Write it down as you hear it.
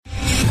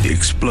The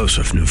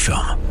explosive new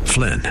film,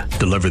 Flynn,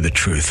 deliver the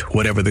truth,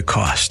 whatever the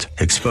cost,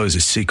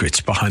 exposes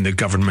secrets behind the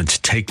government's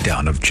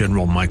takedown of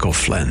General Michael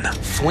Flynn.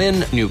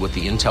 Flynn knew what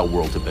the intel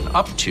world had been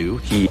up to.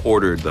 He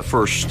ordered the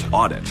first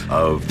audit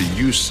of the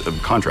use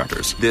of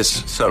contractors.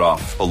 This set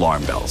off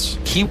alarm bells.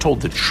 He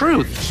told the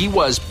truth. He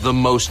was the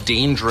most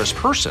dangerous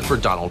person for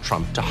Donald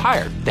Trump to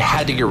hire. They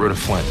had to get rid of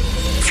Flynn.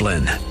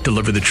 Flynn,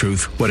 deliver the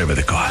truth, whatever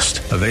the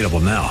cost. Available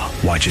now.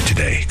 Watch it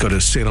today. Go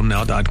to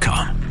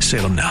salemnow.com.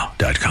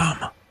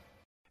 salemnow.com.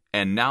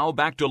 And now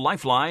back to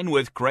Lifeline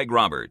with Craig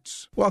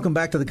Roberts. Welcome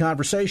back to the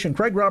conversation.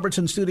 Craig Roberts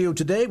in studio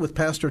today with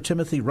Pastor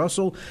Timothy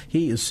Russell.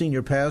 He is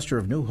senior pastor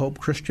of New Hope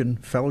Christian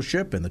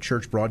Fellowship, and the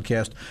church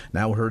broadcast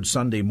now heard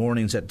Sunday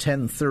mornings at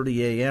 10:30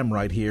 a.m.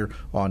 right here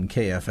on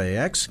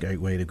KFAX.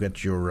 Great way to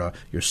get your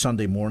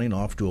Sunday morning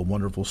off to a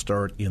wonderful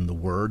start in the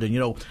Word.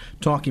 And,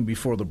 talking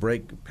before the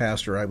break,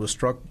 Pastor, I was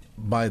struck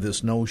by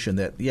this notion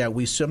that,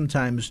 we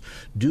sometimes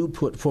do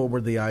put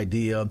forward the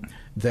idea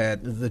that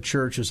the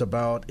church is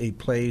about a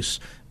place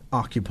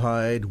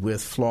occupied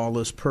with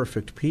flawless,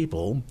 perfect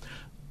people.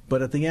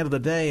 But at the end of the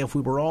day, if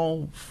we were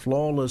all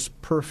flawless,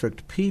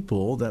 perfect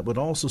people, that would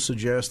also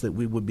suggest that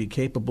we would be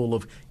capable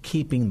of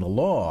keeping the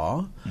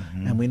law.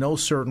 Mm-hmm. And we know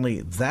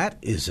certainly that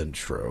isn't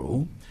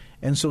true.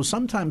 And so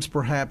sometimes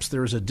perhaps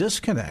there's a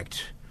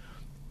disconnect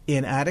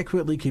in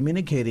adequately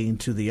communicating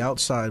to the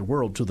outside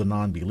world, to the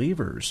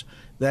non-believers,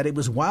 that it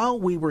was while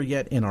we were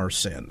yet in our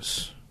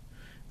sins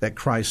that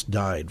Christ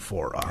died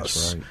for us.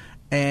 That's right.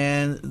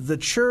 And the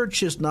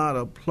church is not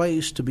a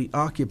place to be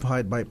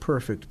occupied by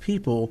perfect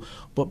people,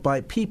 but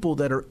by people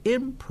that are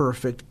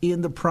imperfect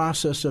in the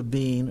process of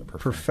being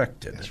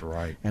perfected. That's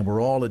right. And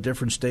we're all at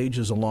different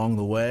stages along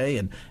the way.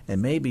 And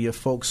maybe if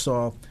folks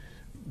saw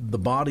the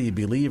body of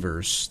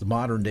believers, the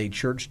modern-day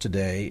church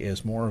today,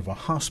 as more of a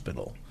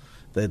hospital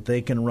that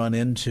they can run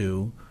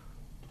into,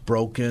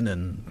 broken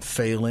and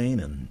failing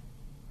and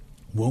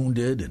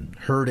wounded and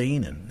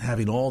hurting and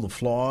having all the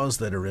flaws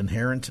that are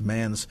inherent to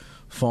man's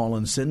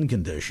fallen sin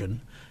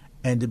condition,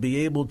 and to be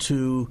able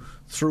to,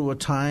 through a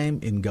time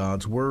in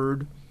God's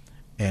Word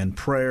and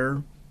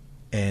prayer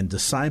and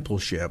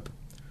discipleship,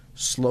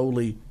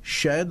 slowly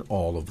shed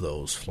all of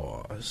those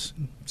flaws.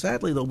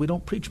 Sadly, though, we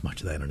don't preach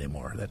much of that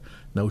anymore, that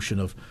notion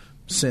of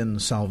sin,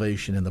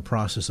 salvation, in the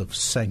process of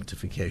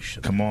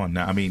sanctification. Come on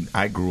now. I mean,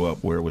 I grew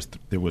up where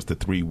there was the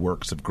three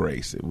works of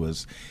grace. It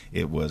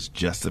was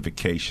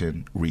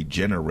justification,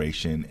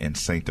 regeneration, and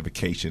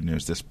sanctification.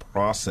 There's this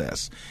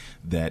process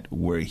that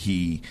where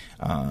he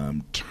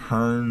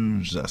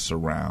turns us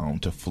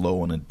around to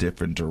flow in a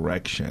different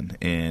direction,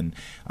 and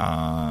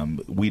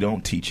we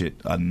don't teach it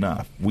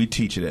enough. We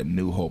teach it at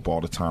New Hope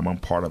all the time. I'm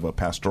part of a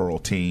pastoral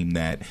team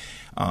that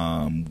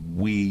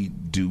we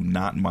do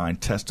not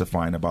mind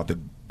testifying about the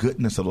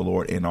goodness of the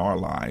Lord in our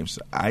lives.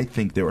 I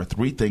think there are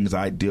three things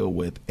I deal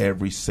with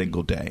every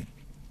single day.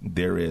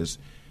 There is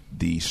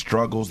the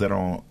struggles that are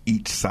on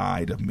each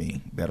side of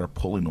me that are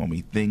pulling on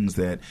me, things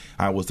that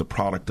I was the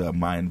product of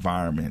my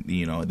environment.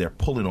 They're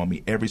pulling on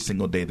me every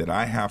single day that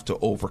I have to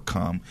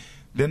overcome.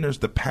 Then there's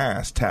the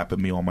past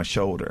tapping me on my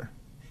shoulder,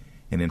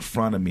 and in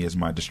front of me is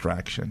my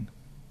distraction.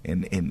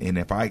 And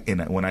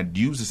when I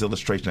use this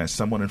illustration as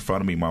someone in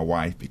front of me, my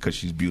wife, because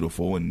she's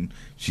beautiful and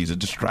she's a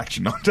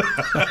distraction.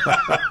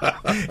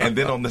 And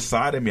then on the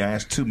side of me, I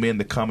asked two men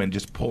to come and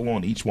just pull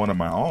on each one of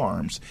my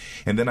arms.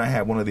 And then I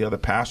had one of the other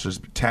pastors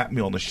tap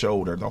me on the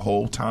shoulder the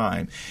whole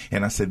time.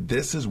 And I said,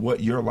 this is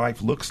what your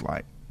life looks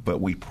like.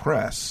 But we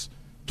press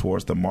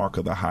towards the mark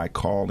of the high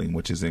calling,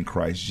 which is in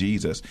Christ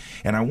Jesus.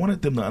 And I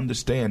wanted them to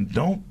understand,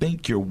 don't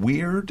think you're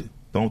weird.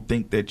 Don't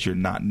think that you're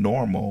not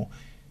normal,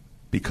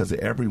 because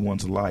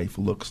everyone's life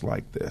looks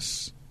like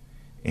this.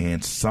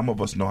 And some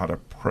of us know how to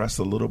press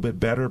a little bit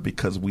better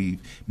because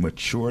we've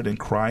matured in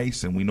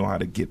Christ, and we know how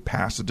to get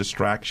past the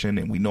distraction,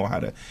 and we know how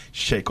to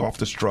shake off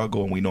the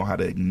struggle, and we know how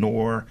to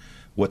ignore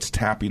what's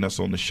tapping us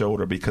on the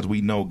shoulder, because we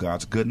know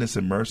God's goodness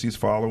and mercy is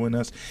following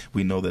us.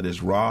 We know that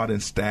his rod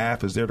and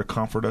staff is there to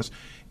comfort us.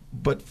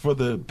 But for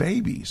the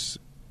babies,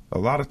 a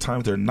lot of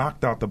times they're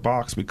knocked out the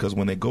box, because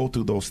when they go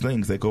through those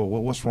things, they go,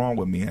 well, what's wrong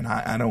with me? And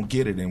I don't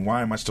get it. And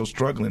why am I still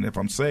struggling if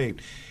I'm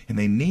saved? And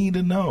they need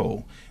to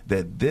know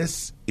that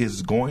this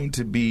is going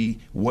to be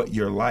what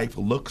your life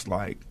looks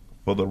like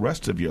for the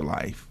rest of your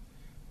life.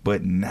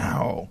 But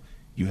now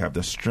you have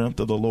the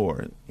strength of the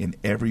Lord in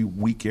every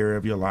weak area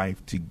of your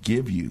life to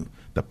give you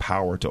the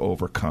power to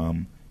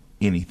overcome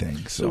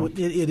anything. So it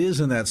is,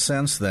 in that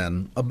sense,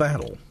 then, a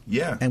battle.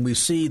 Yeah. And we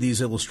see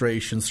these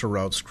illustrations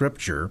throughout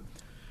Scripture.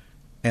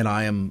 And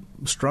I am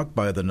struck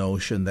by the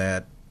notion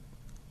that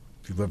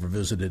if you've ever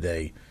visited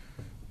a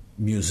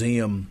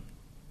museum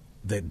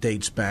that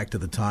dates back to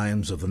the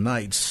times of the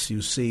knights,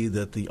 you see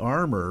that the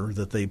armor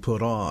that they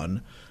put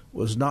on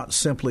was not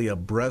simply a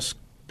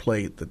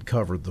breastplate that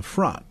covered the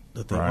front,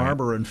 that the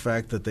armor, in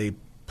fact, that they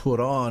put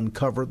on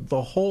covered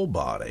the whole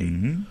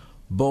body,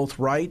 both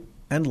right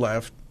and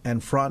left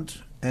and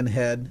front and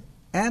head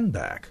and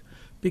back,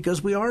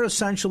 because we are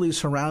essentially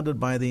surrounded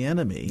by the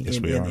enemy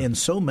in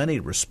so many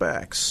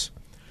respects.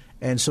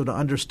 And so to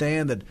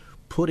understand that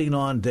putting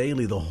on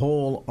daily the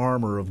whole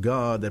armor of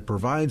God that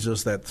provides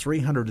us that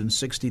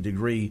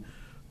 360-degree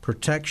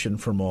protection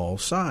from all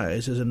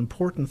sides is an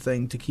important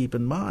thing to keep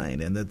in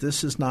mind, and that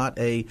this is not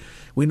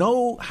we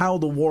know how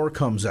the war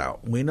comes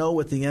out. We know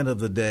at the end of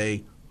the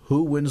day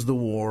who wins the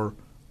war,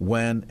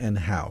 when, and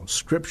how.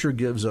 Scripture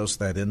gives us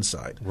that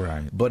insight.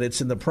 Right. But it's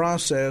in the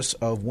process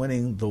of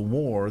winning the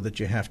war that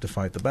you have to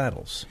fight the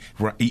battles.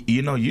 Right.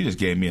 You just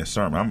gave me a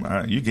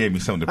sermon. You gave me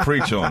something to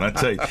preach on, I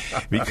tell you.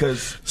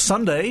 Because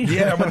Sunday.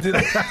 Yeah.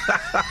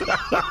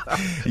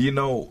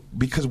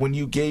 Because when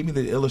you gave me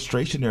the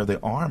illustration there of the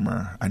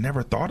armor, I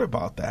never thought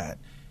about that.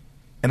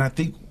 And I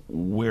think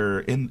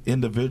where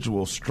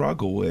individuals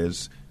struggle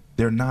is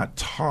they're not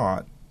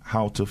taught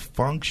how to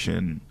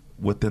function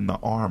within the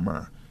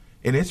armor.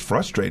 And it's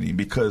frustrating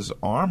because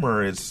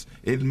armor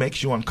it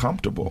makes you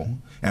uncomfortable.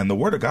 And the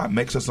Word of God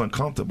makes us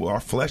uncomfortable. Our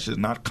flesh is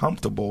not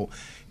comfortable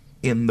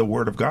in the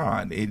Word of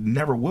God. It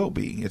never will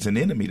be. It's an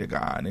enemy to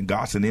God, and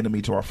God's an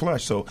enemy to our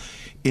flesh. So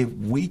if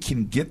we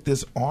can get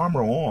this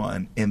armor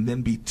on and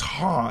then be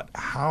taught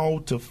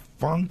how to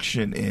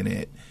function in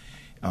it,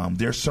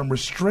 there's some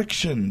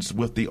restrictions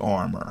with the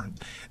armor.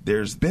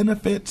 There's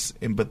benefits,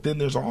 but then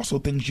there's also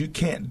things you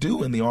can't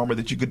do in the armor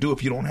that you could do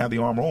if you don't have the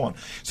armor on.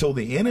 So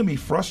the enemy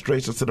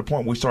frustrates us to the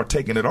point we start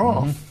taking it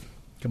off. Mm-hmm.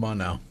 Come on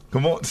now.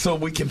 Come on. So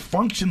we can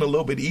function a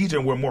little bit easier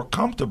and we're more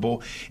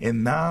comfortable,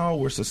 and now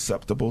we're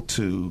susceptible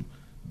to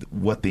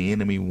what the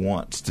enemy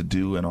wants to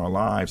do in our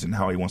lives and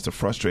how he wants to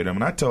frustrate them.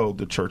 And I tell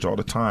the church all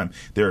the time,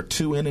 there are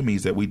two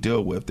enemies that we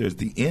deal with. There's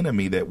the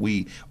enemy that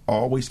we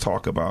always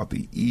talk about,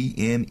 the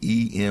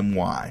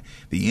E-N-E-M-Y,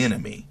 the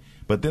enemy.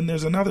 But then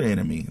there's another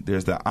enemy.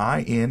 There's the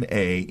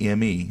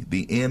I-N-A-M-E,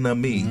 the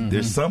enemy. Mm-hmm.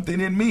 There's something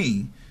in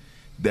me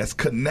that's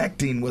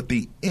connecting with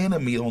the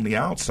enemy on the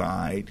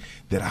outside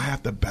that I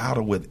have to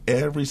battle with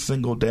every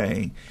single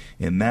day.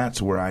 And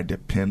that's where I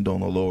depend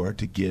on the Lord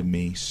to give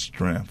me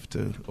strength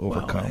to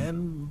overcome. Well,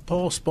 and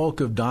Paul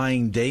spoke of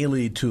dying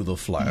daily to the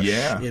flesh.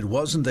 Yeah. It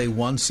wasn't a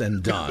once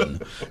and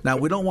done. Now,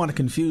 we don't want to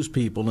confuse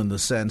people in the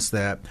sense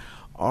that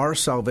our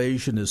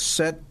salvation is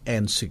set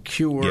and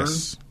secure,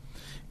 yes,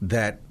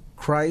 that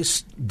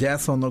Christ's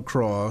death on the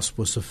cross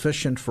was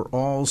sufficient for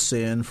all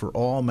sin, for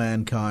all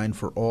mankind,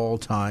 for all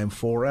time,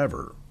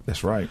 forever.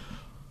 That's right.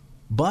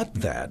 But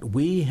that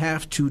we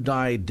have to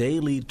die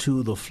daily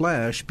to the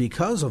flesh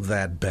because of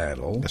that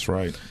battle. That's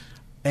right.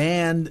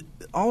 And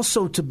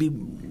also to be,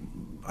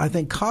 I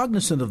think,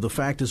 cognizant of the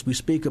fact as we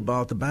speak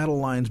about the battle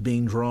lines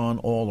being drawn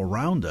all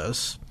around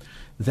us,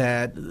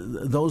 that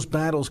those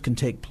battles can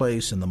take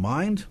place in the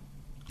mind,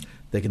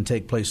 they can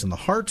take place in the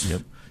heart,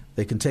 yep,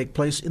 they can take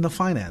place in the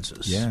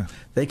finances. Yeah.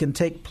 They can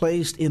take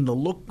place in the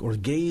look or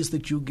gaze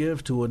that you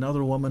give to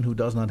another woman who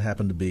does not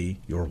happen to be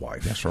your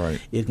wife. That's right.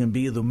 It can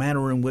be the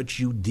manner in which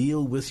you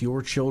deal with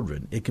your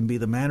children. It can be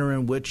the manner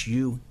in which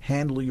you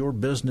handle your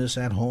business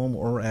at home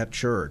or at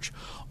church.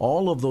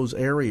 All of those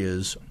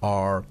areas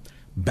are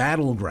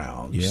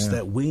battlegrounds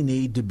that we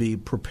need to be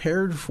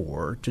prepared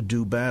for to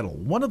do battle.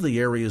 One of the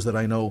areas that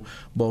I know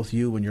both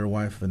you and your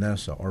wife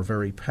Vanessa are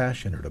very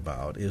passionate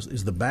about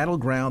is the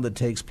battleground that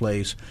takes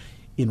place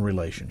in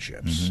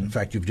relationships. Mm-hmm. In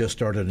fact, you've just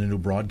started a new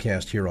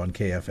broadcast here on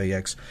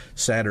KFAX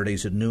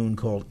Saturdays at noon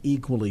called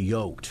Equally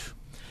Yoked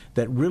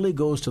that really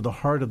goes to the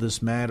heart of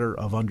this matter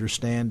of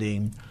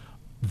understanding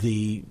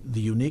the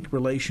unique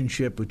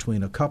relationship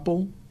between a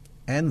couple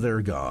and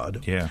their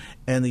God,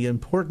 and the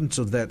importance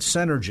of that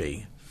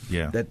synergy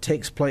that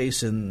takes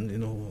place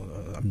in,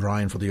 I'm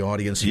drawing for the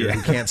audience here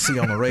who can't see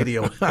on the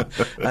radio,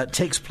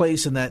 takes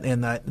place in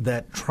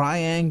that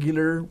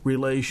triangular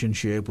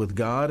relationship with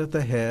God at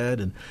the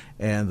head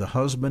and the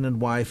husband and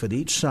wife at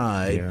each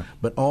side,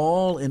 but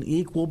all in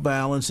equal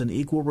balance and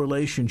equal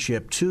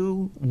relationship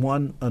to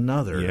one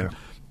another. Yeah.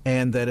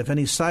 And that if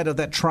any side of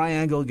that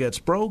triangle gets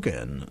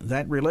broken,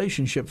 that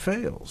relationship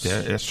fails.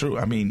 Yeah, that's true.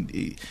 I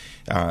mean,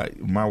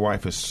 my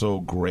wife is so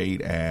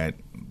great at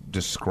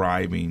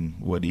describing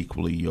what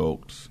equally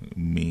yoked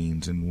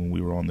means. And when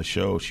we were on the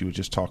show, she was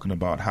just talking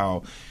about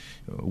how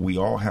we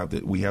all have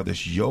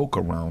this yoke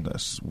around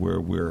us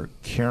where we're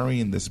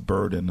carrying this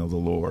burden of the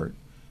Lord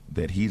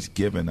that He's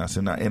given us.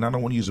 And I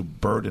don't want to use a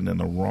burden in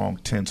the wrong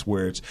tense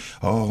where it's,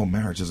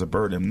 marriage is a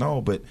burden.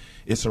 No, but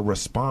it's a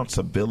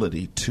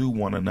responsibility to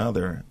one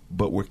another,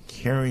 but we're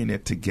carrying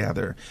it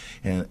together.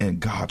 And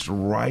God's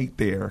right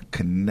there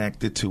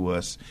connected to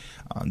us,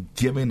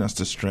 giving us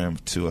the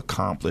strength to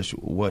accomplish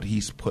what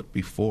He's put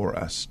before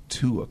us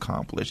to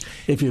accomplish.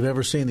 If you've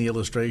ever seen the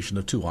illustration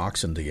of two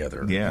oxen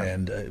together,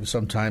 and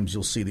sometimes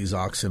you'll see these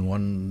oxen,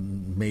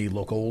 one may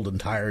look old and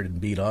tired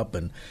and beat up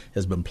and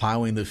has been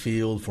plowing the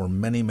field for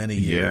many, many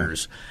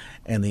years,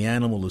 and the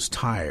animal is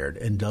tired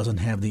and doesn't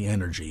have the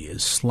energy,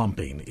 is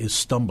slumping, is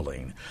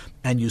stumbling,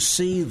 and you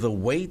see the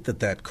weight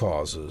that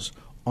causes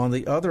on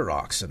the other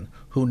oxen,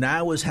 who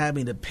now is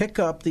having to pick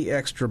up the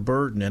extra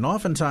burden. And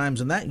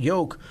oftentimes in that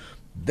yoke,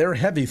 they're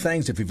heavy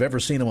things if you've ever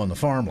seen them on the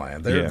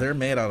farmland. They're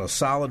made out of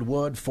solid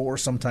wood, 4,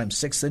 sometimes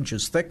 6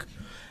 inches thick.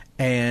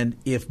 And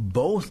if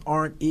both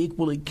aren't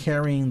equally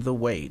carrying the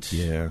weight,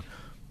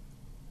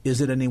 is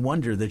it any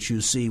wonder that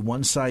you see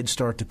one side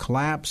start to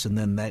collapse, and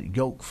then that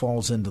yoke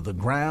falls into the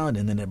ground,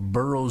 and then it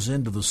burrows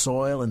into the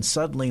soil, and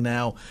suddenly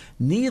now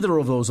neither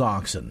of those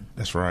oxen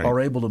are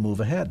able to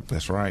move ahead?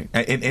 That's right.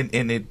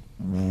 And it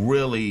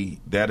really,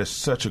 that is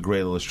such a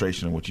great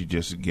illustration of what you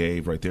just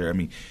gave right there. I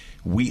mean,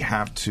 we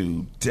have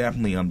to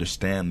definitely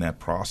understand that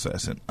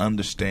process and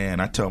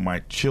understand. I tell my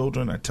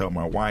children, I tell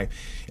my wife,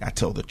 I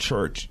tell the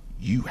church,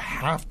 you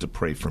have to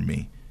pray for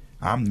me.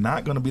 I'm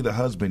not going to be the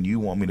husband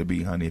you want me to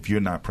be, honey, if you're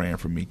not praying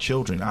for me.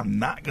 Children, I'm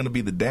not going to be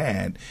the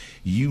dad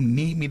you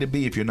need me to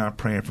be if you're not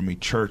praying for me.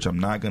 Church, I'm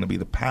not going to be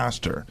the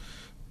pastor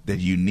that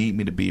you need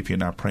me to be if you're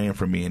not praying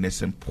for me. And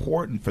it's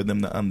important for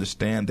them to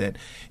understand that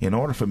in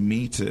order for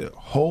me to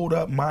hold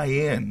up my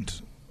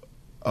end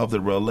of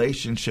the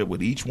relationship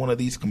with each one of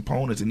these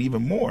components, and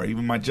even more,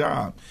 even my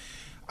job,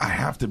 I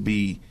have to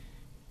be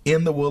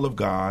in the will of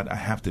God. I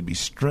have to be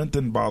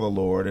strengthened by the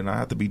Lord, and I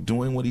have to be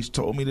doing what He's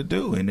told me to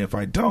do. And if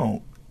I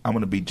don't, I'm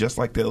going to be just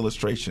like the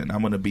illustration. I'm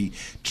going to be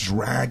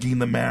dragging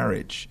the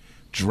marriage,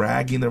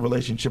 dragging the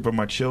relationship with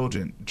my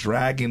children,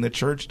 dragging the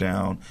church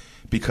down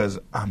because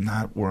I'm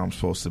not where I'm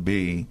supposed to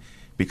be,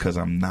 because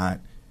I'm not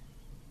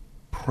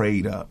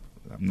prayed up.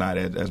 I'm not,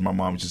 as my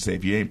mom used to say,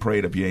 if you ain't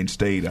prayed up, you ain't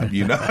stayed up,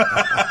 you know.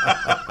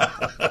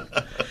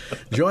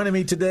 Joining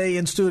me today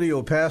in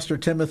studio, Pastor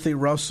Timothy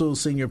Russell,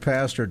 Senior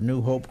Pastor at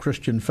New Hope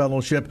Christian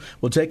Fellowship.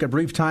 We'll take a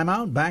brief time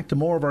out, back to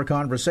more of our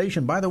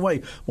conversation. By the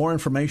way, more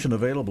information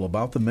available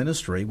about the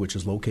ministry, which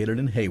is located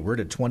in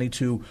Hayward at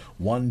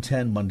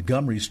 22110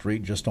 Montgomery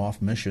Street, just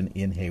off Mission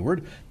in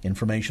Hayward.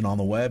 Information on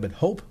the web at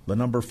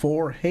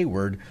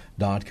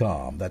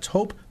hope4hayward.com. That's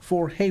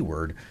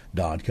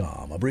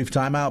hope4hayward.com. A brief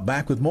time out,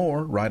 back with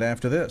more right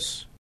after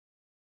this.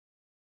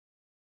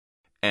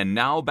 And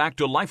now back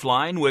to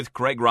Lifeline with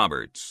Craig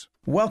Roberts.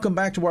 Welcome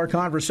back to our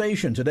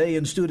conversation. Today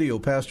in studio,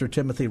 Pastor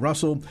Timothy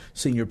Russell,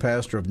 Senior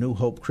Pastor of New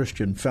Hope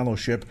Christian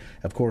Fellowship.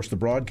 Of course, the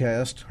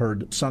broadcast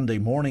heard Sunday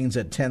mornings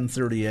at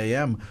 10:30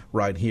 a.m.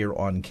 right here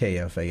on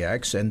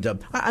KFAX. And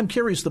I'm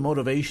curious the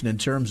motivation in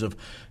terms of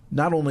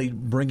not only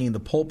bringing the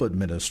pulpit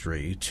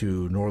ministry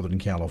to Northern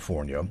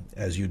California,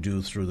 as you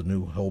do through the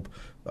New Hope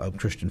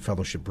Christian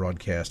Fellowship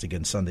broadcast,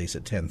 again Sundays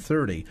at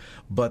 10:30,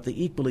 but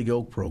the Equally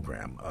Yoked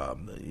program.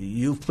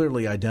 You've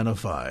clearly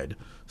identified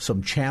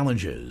some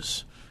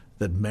challenges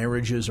that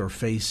marriages are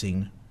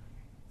facing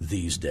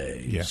these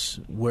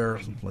days,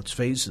 where, let's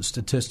face it,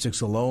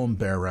 statistics alone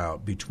bear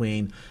out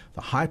between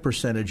the high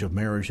percentage of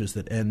marriages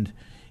that end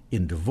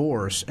in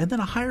divorce and then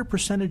a higher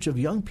percentage of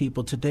young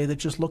people today that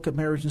just look at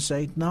marriage and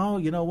say, no,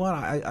 you know what,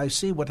 I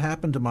see what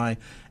happened to my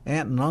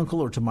aunt and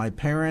uncle or to my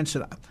parents,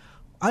 and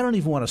I don't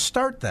even want to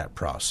start that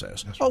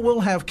process. That's right.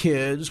 We'll have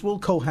kids, we'll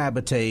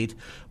cohabitate,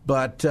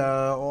 but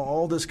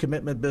all this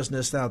commitment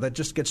business now, that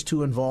just gets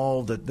too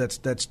involved.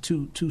 That's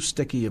too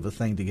sticky of a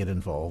thing to get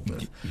involved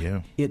with.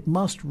 Yeah. It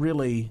must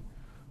really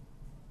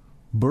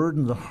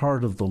burden the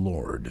heart of the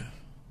Lord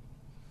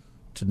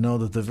to know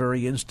that the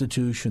very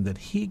institution that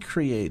He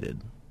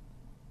created,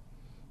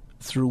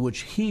 through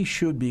which He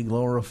should be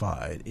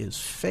glorified, is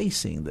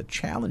facing the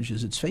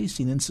challenges it's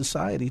facing in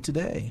society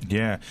today.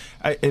 Yeah.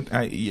 I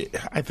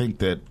think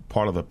that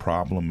part of the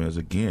problem is,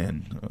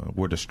 again,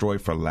 we're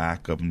destroyed for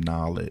lack of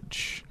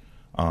knowledge.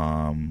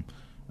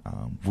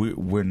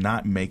 We're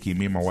not making,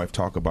 me and my wife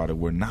talk about it,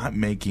 we're not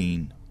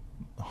making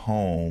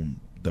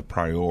home the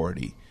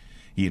priority.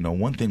 You know,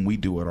 one thing we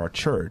do at our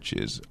church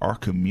is our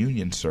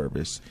communion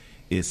service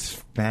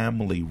is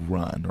family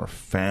run or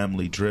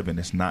family driven.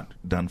 It's not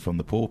done from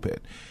the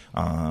pulpit.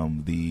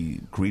 The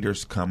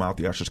greeters come out,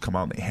 the ushers come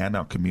out, and they hand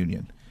out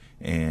communion.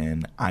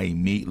 And I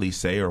immediately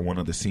say, or one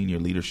of the senior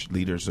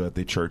leaders at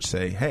the church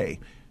say, hey,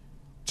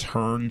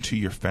 turn to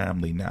your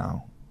family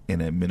now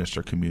and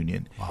administer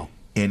communion. Wow.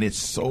 And it's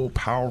so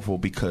powerful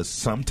because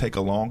some take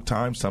a long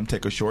time, some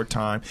take a short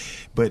time.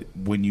 But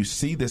when you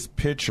see this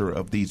picture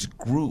of these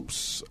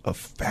groups of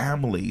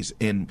families,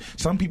 and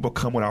some people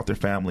come without their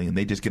family and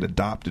they just get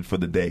adopted for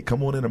the day.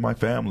 Come on into my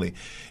family.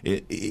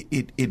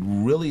 It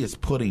really is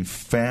putting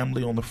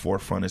family on the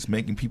forefront. It's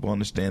making people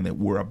understand that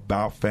we're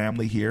about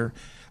family here.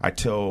 I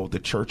tell the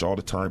church all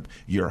the time,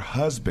 your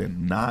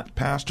husband, not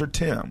Pastor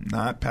Tim,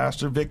 not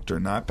Pastor Victor,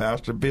 not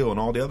Pastor Bill, and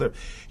all the other,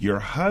 your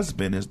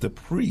husband is the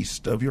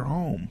priest of your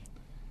home.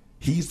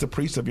 He's the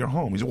priest of your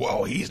home. He's,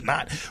 whoa, he's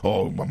not.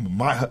 Oh,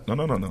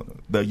 no.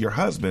 Your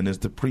husband is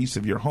the priest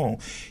of your home.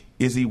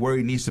 Is he where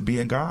he needs to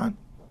be in God?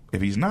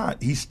 If he's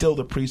not, he's still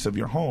the priest of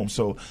your home.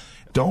 So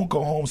don't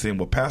go home saying,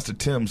 well, Pastor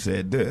Tim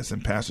said this,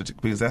 and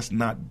because that's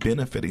not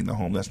benefiting the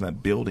home. That's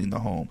not building the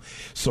home.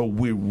 So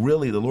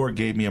the Lord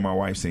gave me and my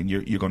wife saying,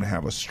 you're going to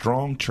have a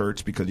strong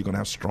church because you're going to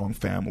have strong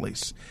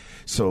families.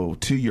 So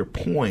to your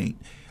point,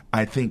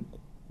 I think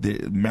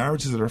the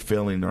marriages that are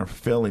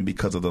failing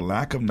because of the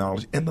lack of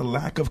knowledge and the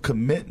lack of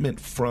commitment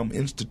from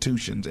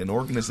institutions and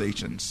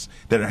organizations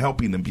that are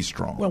helping them be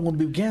strong. Well, we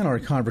began our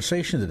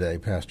conversation today,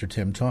 Pastor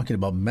Tim, talking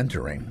about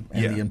mentoring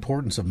and the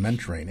importance of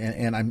mentoring.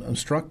 And I'm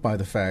struck by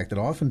the fact that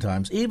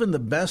oftentimes even the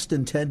best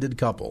intended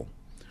couple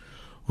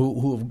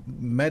who have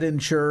met in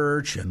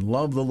church and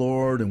love the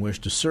Lord and wish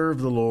to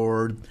serve the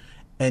Lord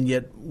and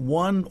yet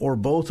one or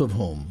both of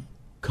whom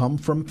come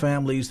from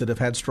families that have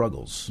had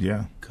struggles.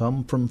 Yeah.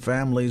 Come from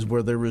families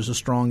where there is a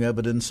strong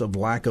evidence of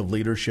lack of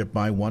leadership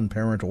by one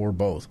parent or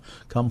both.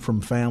 Come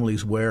from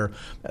families where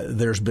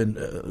there's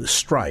been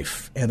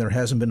strife and there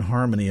hasn't been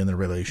harmony in the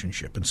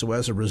relationship. And so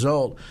as a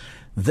result,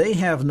 they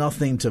have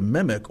nothing to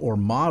mimic or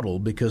model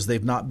because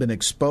they've not been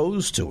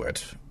exposed to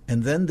it.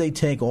 And then they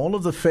take all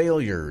of the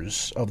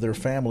failures of their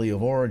family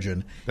of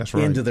origin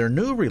into their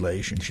new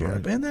relationship.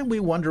 Right. And then we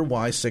wonder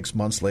why 6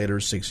 months later,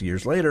 6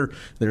 years later,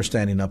 they're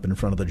standing up in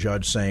front of the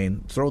judge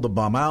saying, throw the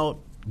bum out,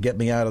 get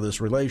me out of this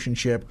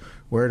relationship.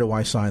 Where do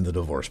I sign the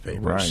divorce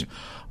papers?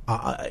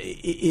 Right.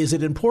 Is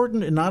it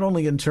important not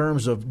only in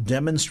terms of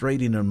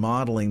demonstrating and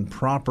modeling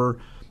proper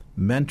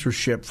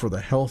mentorship for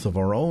the health of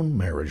our own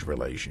marriage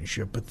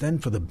relationship, but then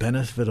for the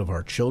benefit of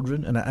our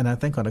children? And I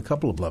think on a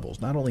couple of levels,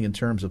 not only in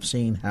terms of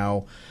seeing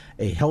how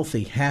a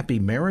healthy, happy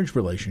marriage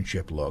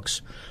relationship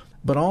looks,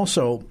 but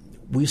also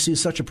we see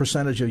such a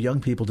percentage of young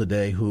people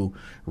today who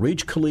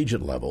reach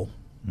collegiate level,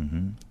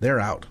 they're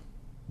out.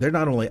 They're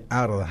not only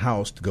out of the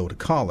house to go to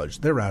college,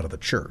 they're out of the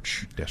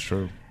church. That's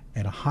true.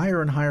 And a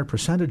higher and higher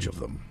percentage of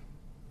them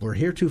were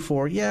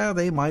heretofore,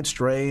 they might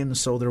stray and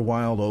sow their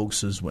wild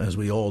oats as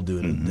we all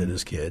did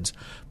as kids,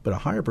 but a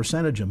higher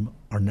percentage of them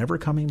are never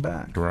coming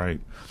back. Right.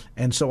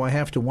 And so I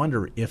have to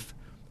wonder if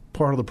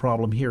part of the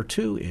problem here,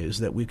 too, is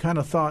that we kind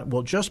of thought,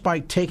 well, just by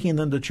taking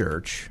them to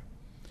church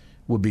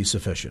would be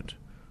sufficient.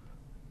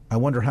 I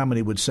wonder how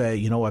many would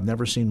say, I've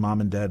never seen mom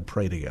and dad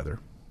pray together.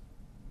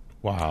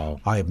 Wow.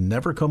 I have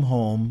never come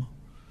home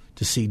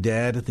to see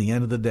dad at the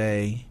end of the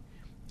day,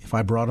 if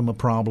I brought him a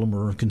problem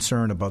or a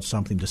concern about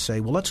something, to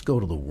say, well, let's go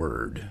to the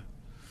Word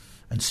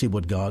and see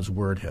what God's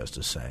Word has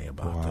to say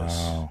about this.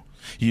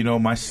 Wow.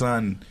 My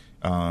son,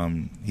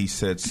 he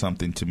said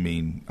something to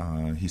me.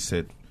 He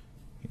said,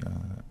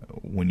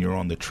 when you're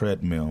on the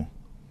treadmill,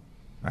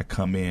 I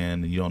come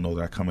in, and you don't know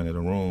that I come into the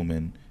room,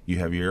 and you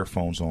have your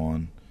earphones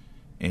on,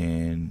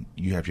 and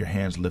you have your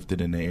hands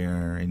lifted in the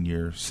air, and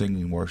you're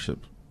singing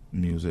worship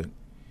music.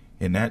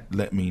 And that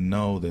let me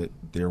know that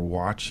they're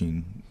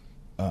watching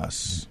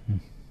us.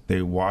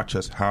 They watch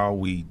us how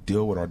we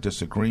deal with our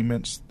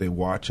disagreements. They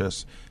watch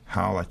us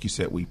how, like you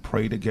said, we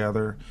pray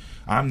together.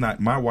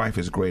 My wife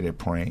is great at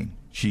praying.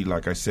 She,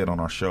 like I said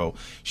on our show,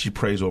 she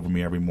prays over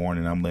me every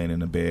morning. I'm laying in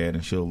the bed,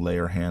 and she'll lay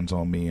her hands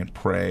on me and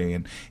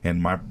pray,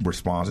 and my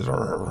response is,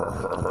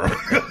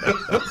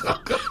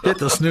 hit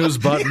the snooze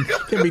button.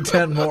 Give me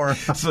 10 more.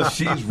 So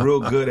she's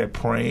real good at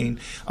praying.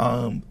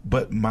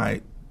 But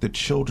the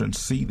children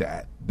see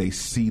that. They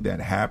see that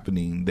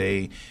happening.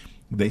 They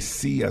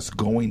see us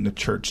going to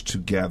church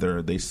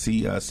together. They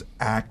see us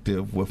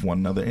active with one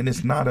another. And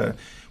it's not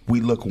we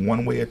look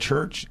one way at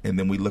church and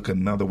then we look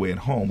another way at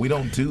home. We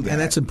don't do that. And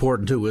that's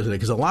important, too, isn't it?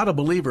 Because a lot of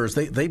believers,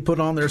 they put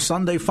on their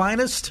Sunday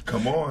finest.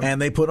 Come on. And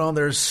they put on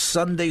their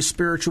Sunday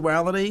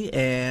spirituality.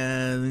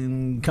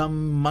 And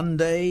come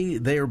Monday,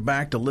 they are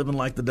back to living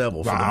like the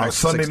devil for the next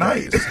Sunday 6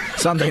 night. days.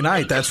 Sunday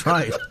night, that's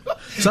right.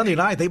 Sunday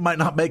night, they might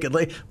not make it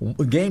late.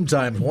 Game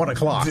time, 1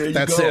 o'clock.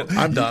 That's go. it.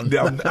 I'm done.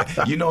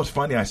 It's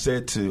funny.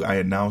 I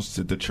announced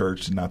at the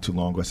church not too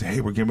long ago. I said,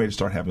 hey, we're getting ready to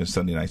start having a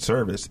Sunday night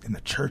service. And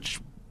the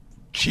church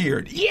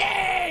cheered,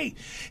 yay!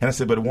 And I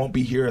said, but it won't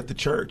be here at the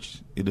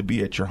church. It'll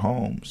be at your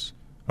homes,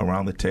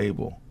 around the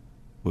table,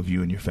 with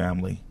you and your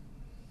family.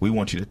 We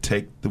want you to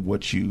take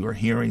what you are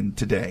hearing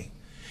today,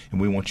 and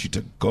we want you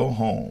to go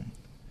home.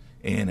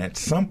 And at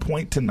some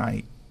point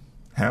tonight,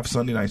 have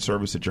Sunday night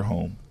service at your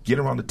home. Get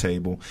around the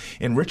table.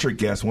 And Richard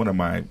Guest, one of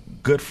my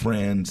good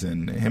friends,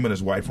 and him and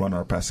his wife run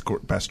our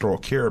pastoral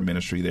care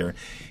ministry there,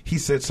 he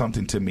said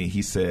something to me.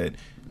 He said,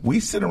 we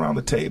sit around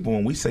the table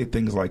and we say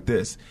things like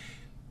this.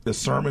 The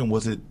sermon,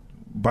 was it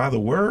by the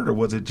word, or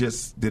was it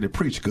just, did it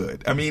preach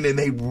good? I mean, and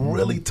they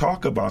really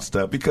talk about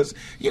stuff because,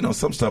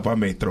 some stuff I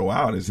may throw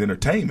out as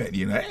entertainment,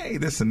 hey,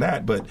 this and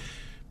that. But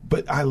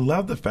I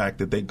love the fact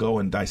that they go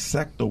and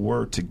dissect the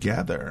word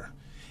together.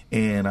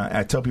 And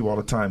I tell people all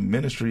the time,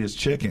 ministry is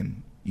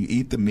chicken. You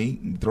eat the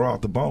meat and throw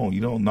out the bone.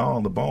 You don't gnaw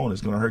on the bone;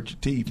 it's going to hurt your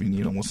teeth.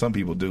 And well, some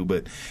people do,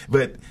 but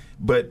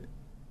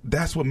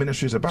that's what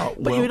ministry is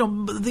about. But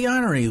the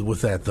irony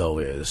with that, though,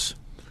 is,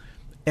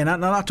 and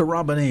not to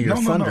rob any of your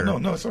thunder.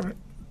 No, it's all right.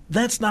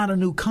 That's not a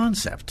new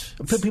concept.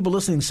 People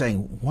listening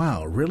saying,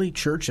 "Wow, really?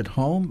 Church at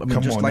home? I mean,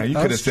 come just on, like now. You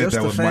us, could have said just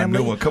that the was family?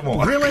 my new one. Come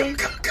on, really."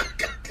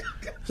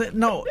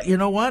 No, you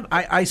know what?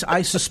 I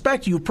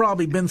suspect you've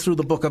probably been through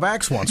the book of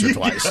Acts once or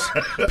twice.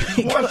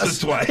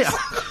 Once or twice.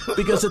 Yeah,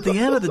 because at the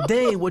end of the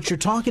day, what you're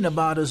talking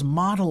about is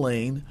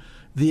modeling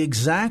the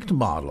exact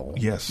model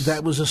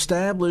that was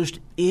established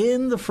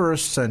in the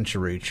first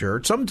century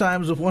church,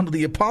 sometimes with one of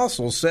the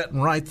apostles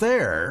sitting right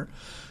there,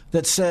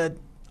 that said,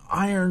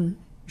 iron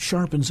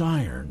sharpens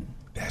iron.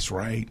 That's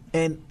right.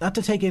 And not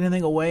to take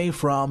anything away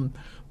from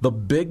the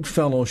big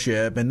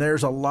fellowship, and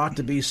there's a lot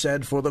to be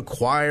said for the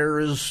choir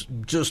is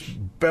just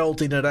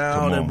belting it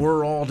out, and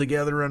we're all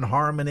together in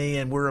harmony,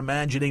 and we're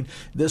imagining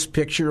this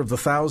picture of the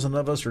 1,000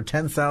 of us or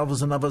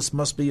 10,000 of us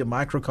must be a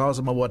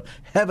microcosm of what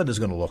heaven is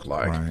going to look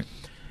like. Right.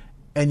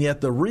 And yet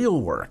the real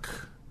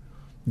work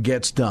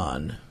gets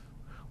done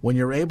when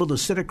you're able to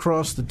sit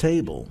across the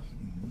table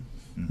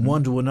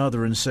one to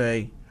another and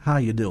say, how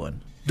you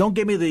doing? Don't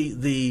give me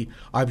the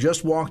I've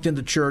just walked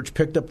into church,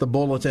 picked up the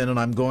bulletin, and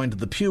I'm going to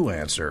the pew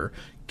answer.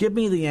 Give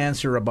me the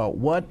answer about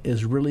what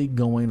is really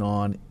going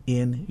on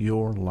in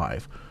your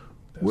life.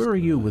 Where are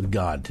you with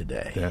God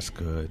today? That's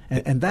good.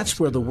 And that's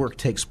where the work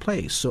takes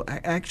place. So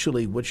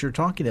actually what you're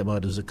talking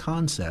about is a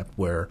concept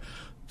where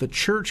the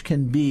church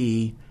can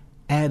be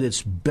at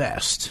its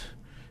best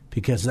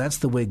because that's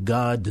the way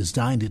God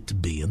designed it to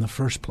be in the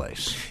first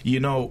place. You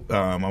know,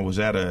 I was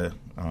at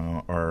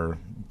our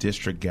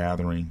district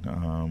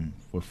gathering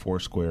with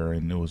Foursquare,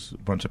 and there was a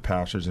bunch of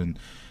pastors, and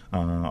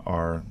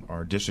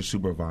our district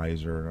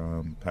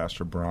supervisor,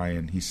 Pastor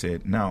Brian, he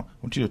said, now, I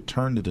want you to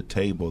turn to the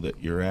table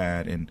that you're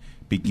at and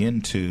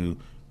begin to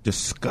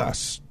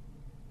discuss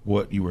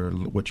what you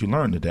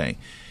learned today.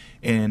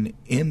 And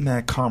in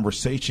that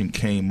conversation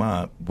came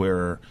up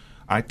where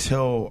I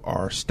tell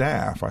our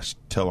staff, I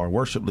tell our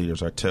worship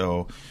leaders, I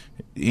tell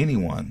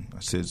anyone,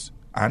 I says,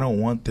 I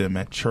don't want them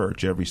at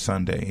church every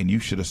Sunday, and you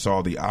should have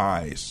saw the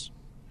eyes.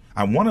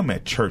 I want them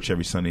at church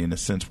every Sunday in the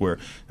sense where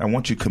I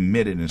want you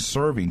committed and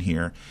serving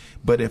here.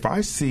 But if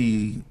I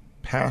see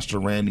Pastor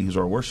Randy, who's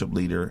our worship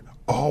leader,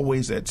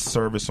 always at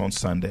service on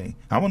Sunday,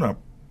 I'm going to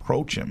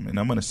approach him and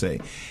I'm going to say,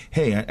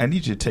 hey, I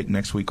need you to take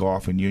next week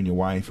off, and you and your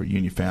wife or you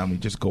and your family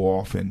just go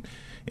off and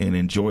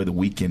enjoy the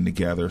weekend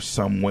together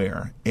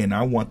somewhere. And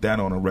I want that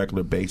on a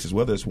regular basis,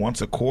 whether it's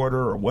once a quarter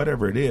or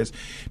whatever it is,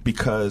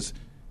 because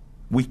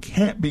we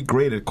can't be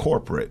great at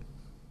corporate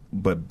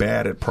but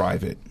bad at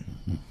private.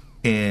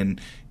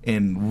 And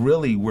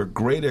really, we're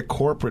great at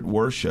corporate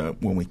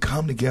worship when we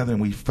come together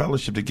and we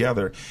fellowship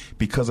together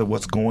because of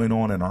what's going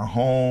on in our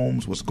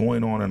homes, what's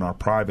going on in our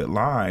private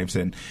lives.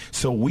 And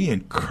so we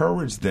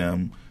encourage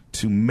them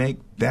to make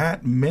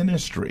that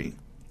ministry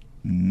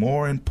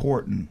more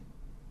important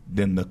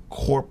than the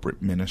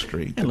corporate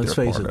ministry. And let's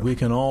face it, we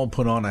can all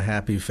put on a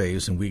happy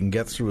face and we can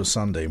get through a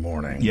Sunday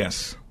morning.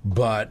 Yes.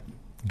 But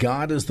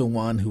God is the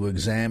one who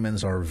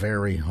examines our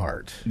very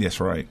heart.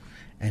 That's right.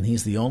 And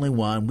he's the only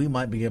one. We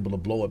might be able to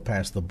blow it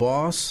past the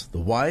boss, the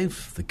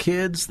wife, the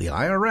kids, the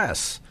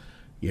IRS.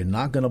 You're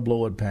not going to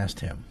blow it past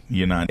him.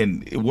 You're not.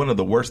 And one of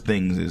the worst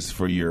things is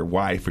for your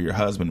wife or your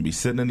husband to be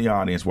sitting in the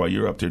audience while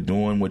you're up there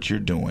doing what you're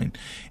doing,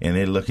 and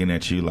they're looking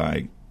at you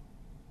like...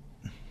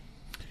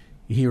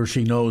 He or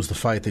she knows the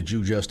fight that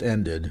you just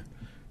ended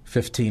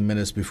 15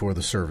 minutes before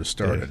the service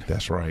started. Yeah,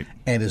 that's right.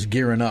 And is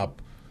gearing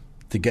up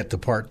to get to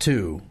part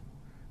two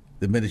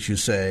the minute you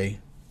say,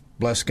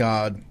 bless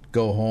God,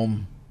 go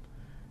home,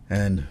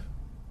 and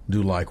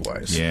do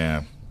likewise.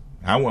 Yeah.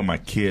 I want my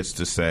kids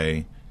to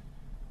say,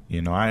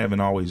 you know, I haven't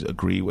always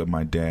agreed with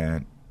my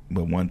dad,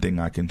 but one thing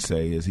I can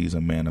say is he's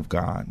a man of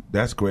God.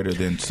 That's greater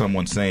than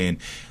someone saying,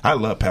 I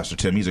love Pastor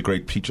Tim, he's a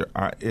great preacher.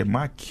 If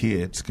my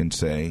kids can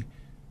say,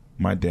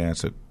 my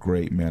dad's a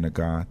great man of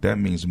God, that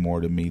means more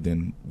to me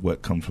than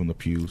what comes from the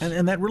pews.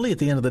 And that really, at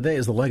the end of the day,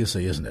 is the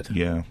legacy, isn't it?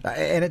 Yeah.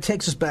 And it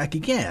takes us back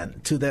again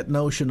to that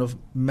notion of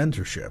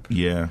mentorship.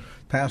 Yeah.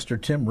 Pastor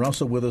Tim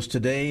Russell with us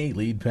today,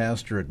 lead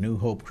pastor at New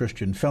Hope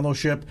Christian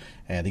Fellowship.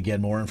 And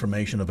again, more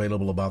information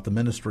available about the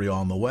ministry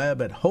on the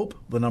web at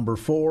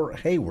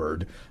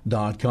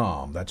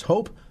hope4hayward.com. That's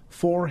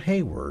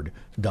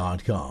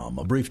hope4hayward.com.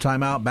 A brief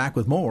time out, back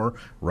with more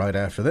right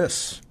after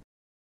this.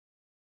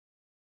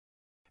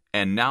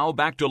 And now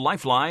back to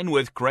Lifeline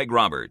with Craig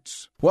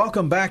Roberts.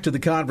 Welcome back to the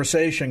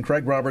conversation.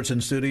 Craig Roberts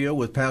in studio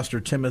with Pastor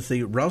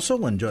Timothy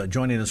Russell. And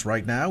joining us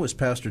right now is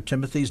Pastor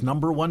Timothy's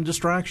number one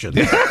distraction.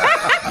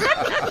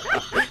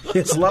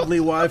 His lovely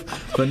wife,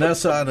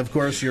 Vanessa. And, of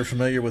course, you're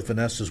familiar with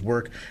Vanessa's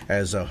work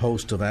as a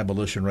host of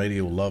Abolition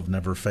Radio. Love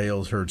Never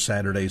Fails, heard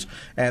Saturdays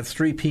at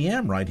 3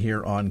 p.m. right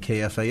here on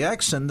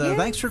KFAX. And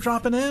thanks for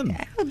dropping in.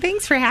 Oh,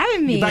 thanks for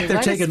having me. You back there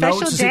what taking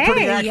notes? Is he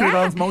pretty accurate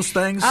on most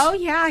things? Oh,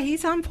 yeah,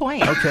 he's on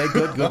point. Okay,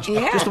 good.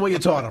 Yeah. Just the way you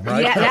taught him,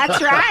 right? Yeah,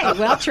 that's right.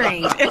 Well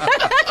trained.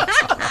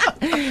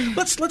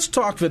 Let's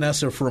talk,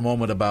 Vanessa, for a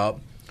moment about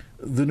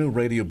the new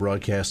radio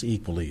broadcast,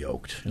 Equally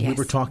Yoked. And yes. We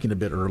were talking a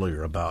bit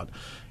earlier about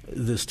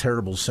this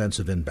terrible sense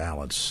of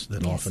imbalance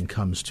that often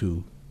comes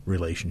to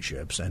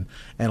relationships and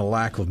a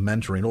lack of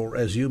mentoring. Or,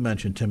 as you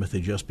mentioned,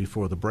 Timothy, just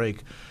before the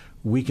break,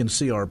 we can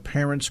see our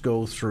parents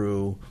go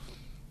through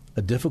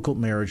a difficult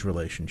marriage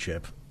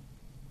relationship.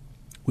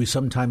 We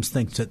sometimes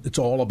think that it's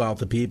all about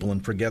the people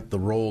and forget the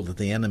role that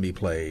the enemy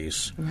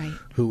plays, right,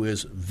 who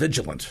is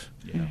vigilant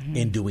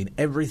in doing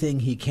everything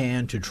he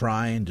can to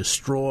try and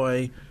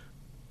destroy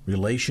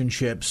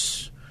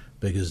relationships,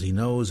 because he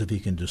knows if he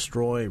can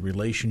destroy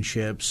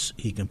relationships,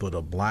 he can put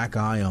a black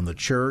eye on the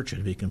church. And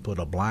if he can put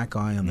a black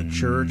eye on the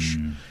church,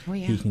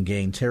 he can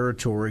gain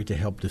territory to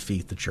help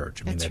defeat the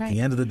church. I mean, at the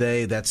end of the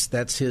day,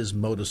 that's his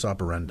modus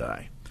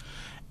operandi.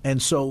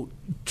 And so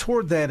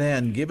toward that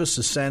end, give us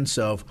a sense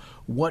of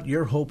what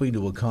you're hoping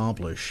to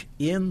accomplish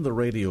in the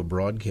radio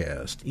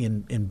broadcast,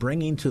 in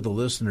bringing to the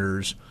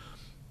listeners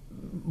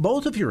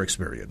both of your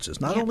experiences,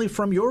 not only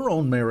from your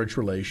own marriage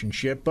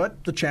relationship,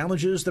 but the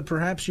challenges that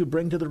perhaps you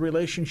bring to the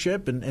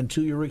relationship and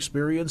to your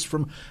experience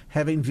from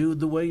having viewed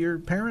the way your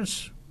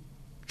parents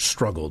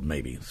struggled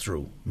maybe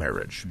through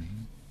marriage.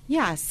 Mm-hmm.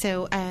 Yeah,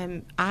 so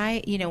when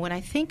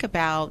I think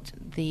about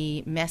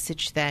the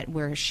message that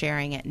we're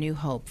sharing at New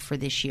Hope for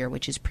this year,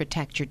 which is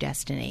Protect Your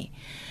Destiny,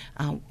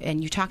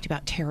 and you talked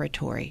about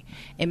territory.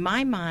 In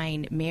my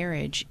mind,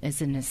 marriage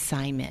is an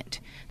assignment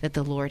that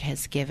the Lord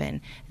has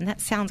given. And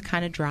that sounds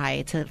kind of dry.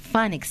 It's a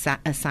fun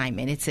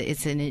assignment.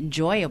 It's an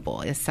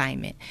enjoyable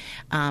assignment.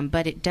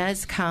 But it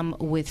does come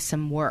with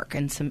some work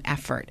and some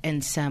effort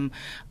and some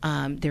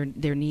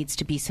there needs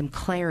to be some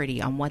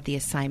clarity on what the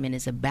assignment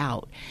is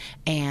about.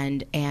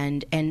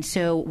 And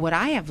so what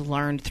I have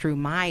learned through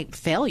my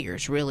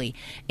failures really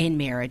in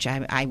marriage,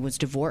 I was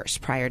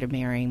divorced prior to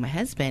marrying my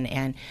husband,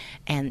 and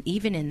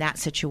even in that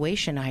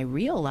situation, I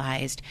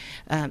realized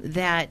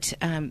that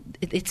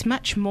it's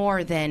much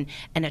more than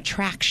an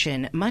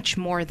attraction, much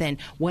more than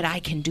what I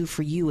can do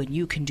for you and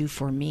you can do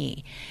for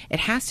me. It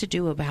has to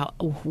do about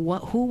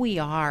who we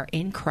are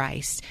in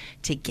Christ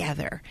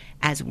together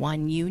as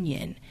one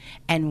union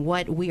and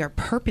what we are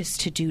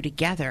purposed to do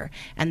together.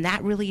 And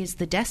that really is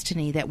the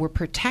destiny that we're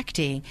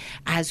protecting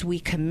as we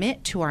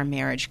commit to our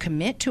marriage,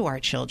 commit to our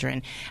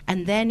children,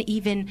 and then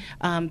even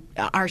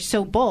are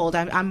so bold.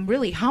 I'm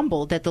really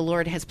humbled that the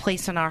Lord has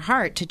placed on our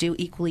heart to do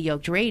Equally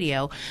Yoked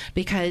Radio,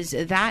 because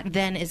that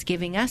then is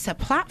giving us a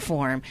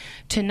platform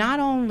to not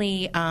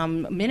only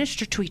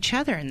minister to each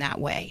other in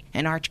that way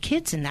and our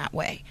kids in that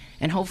way,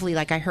 and hopefully,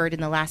 like I heard in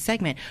the last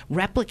segment,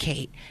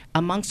 replicate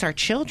amongst our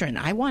children.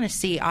 I want to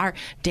see our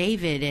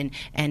David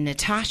and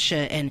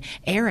Natasha and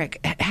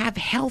Eric have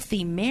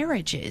healthy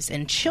marriages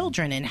and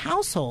children and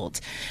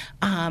households.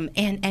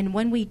 And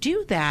when we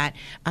do that,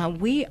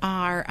 we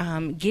are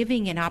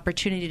giving an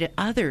opportunity to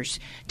others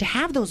to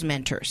have those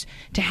mentors,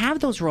 to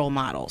have those role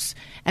models.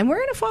 And we're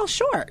going to fall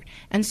short.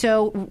 And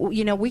so,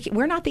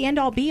 we're not the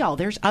end-all, be-all.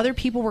 There's other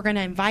people we're going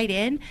to invite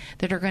in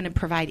that are going to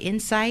provide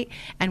insight.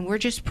 And we're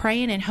just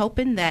praying and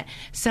hoping that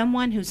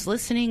someone who's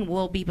listening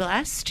will be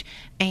blessed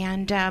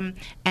and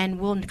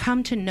will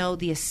come to know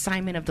the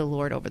assignment of the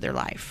Lord over their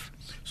life.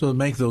 So to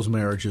make those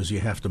marriages, you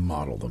have to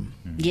model them.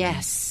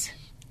 Yes.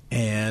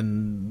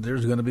 And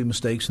there's going to be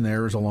mistakes and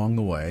errors along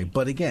the way.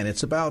 But again,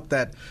 it's about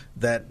that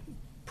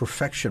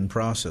perfection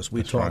process.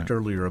 We talked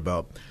earlier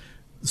about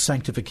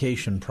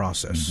sanctification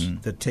process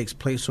that takes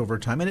place over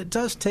time. And it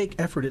does take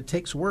effort. It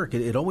takes work.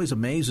 It always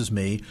amazes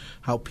me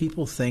how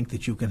people think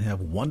that you can have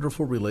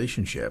wonderful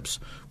relationships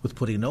with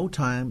putting no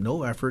time,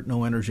 no effort,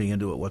 no energy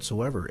into it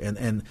whatsoever.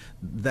 And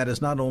that is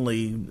not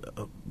only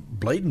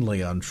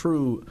blatantly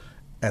untrue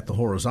at the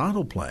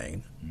horizontal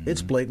plane,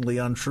 it's blatantly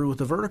untrue at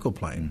the vertical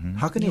plane.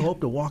 How can you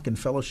hope to walk in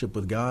fellowship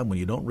with God when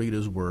you don't read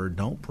His Word,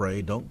 don't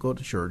pray, don't go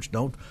to church,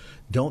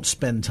 don't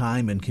spend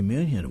time in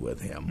communion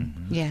with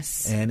Him?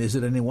 Yes. And is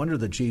it any wonder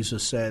that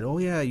Jesus said, "Oh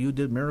yeah, you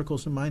did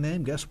miracles in my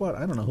name. Guess what?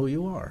 I don't know who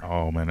you are."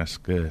 Oh man, that's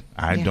good.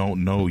 I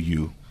don't know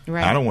you.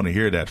 Right. I don't want to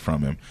hear that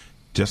from Him.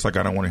 Just like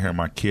I don't want to hear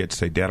my kids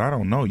say, "Dad, I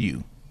don't know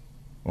you,"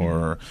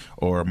 or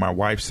my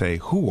wife say,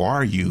 "Who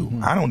are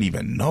you? I don't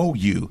even know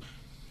you."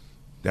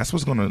 That's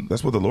what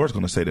the Lord's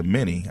going to say to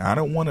many. I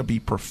don't want to be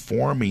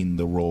performing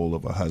the role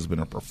of a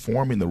husband or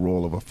performing the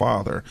role of a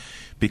father,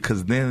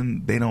 because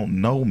then they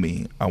don't know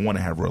me. I want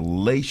to have a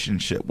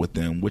relationship with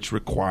them, which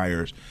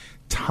requires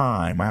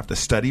time. I have to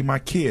study my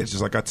kids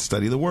just like I have to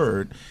study the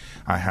Word.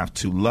 I have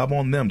to love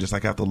on them just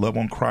like I have to love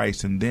on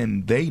Christ, and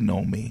then they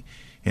know me.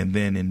 And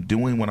then in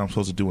doing what I'm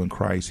supposed to do in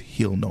Christ,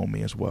 He'll know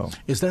me as well.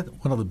 Is that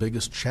one of the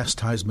biggest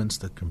chastisements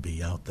that can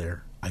be out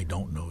there? I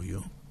don't know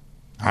you.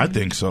 I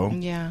think so.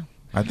 Yeah.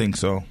 I think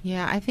so.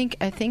 Yeah, I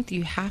think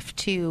you have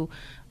to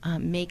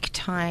make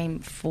time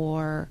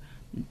for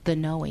the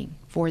knowing,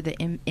 for the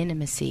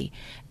intimacy,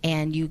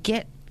 and you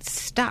get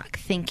stuck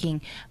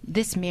thinking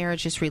this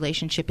marriage, this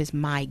relationship is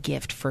my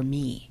gift for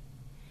me,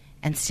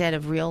 instead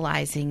of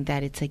realizing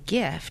that it's a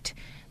gift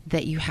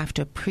that you have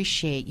to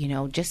appreciate,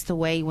 just the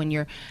way when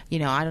you're,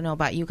 I don't know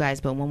about you guys,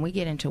 but when we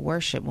get into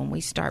worship, when we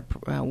start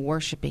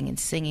worshiping and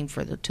singing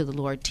to the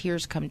Lord,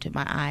 tears come to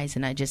my eyes,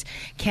 and I just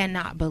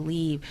cannot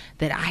believe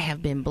that I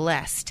have been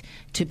blessed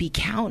to be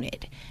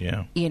counted,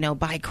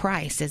 by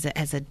Christ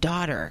as a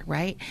daughter,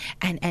 right?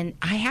 And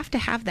I have to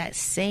have that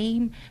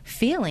same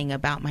feeling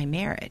about my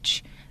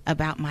marriage,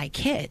 about my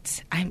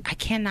kids. I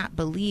cannot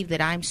believe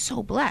that I'm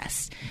so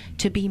blessed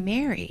to be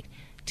married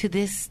to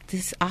this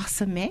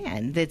awesome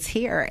man that's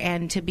here,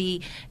 and to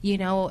be,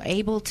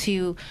 able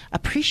to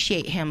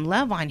appreciate him,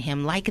 love on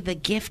him like the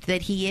gift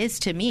that he is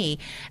to me,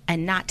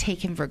 and not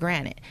take him for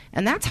granted.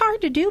 And that's hard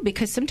to do,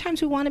 because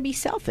sometimes we want to be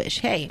selfish.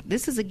 Hey,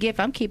 this is a gift.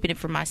 I'm keeping it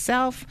for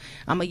myself.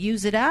 I'm going to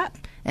use it up,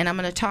 and I'm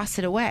going to toss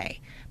it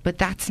away. But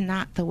that's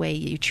not the way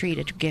you treat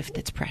a gift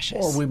that's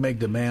precious. Or we make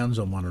demands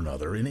on one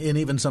another, and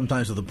even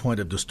sometimes to the point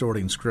of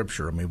distorting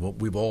Scripture. I mean,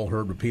 we've all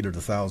heard repeated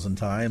 1,000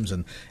 times,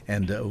 and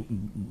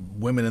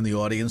women in the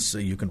audience,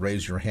 you can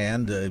raise your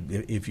hand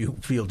if you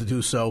feel to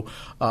do so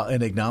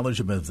in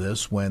acknowledgement of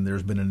this when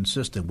there's been an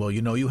insistent, well,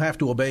 you have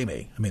to obey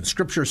me. I mean,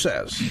 Scripture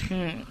says.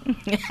 And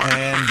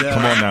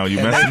come on now, you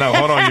messed it up.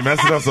 Hold on, you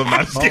messed it up so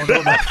much.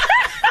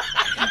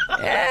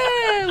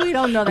 We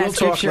don't know that we'll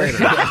Scripture.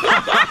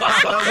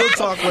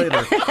 Talk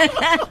later.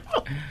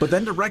 But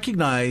then to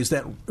recognize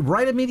that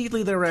right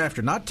immediately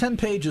thereafter, not 10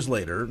 pages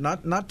later,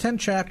 not 10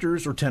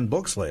 chapters or 10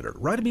 books later,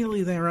 right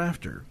immediately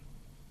thereafter,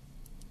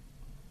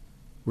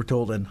 we're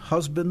told, and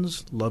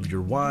husbands, love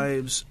your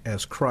wives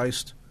as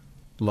Christ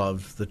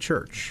loved the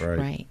church.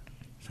 Right.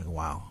 So,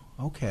 wow,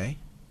 okay.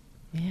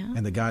 Yeah.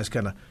 And the guys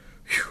kind of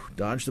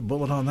dodged the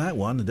bullet on that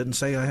one and didn't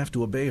say I have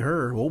to obey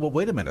her. Well, but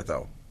wait a minute,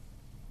 though.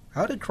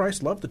 How did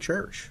Christ love the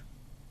church?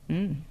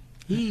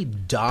 He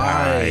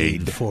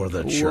died for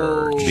the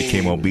church. He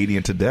became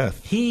obedient to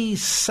death. He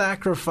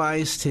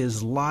sacrificed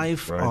his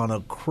life on a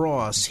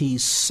cross. He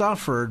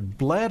suffered,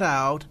 bled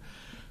out,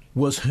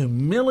 was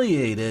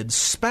humiliated,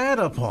 spat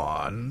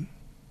upon,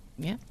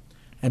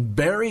 and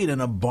buried in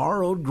a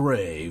borrowed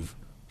grave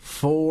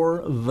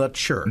for the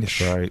church.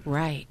 That's right.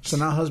 Right. So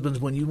now,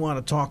 husbands, when you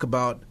want to talk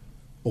about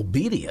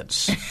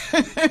obedience,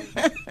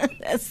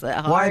 that's the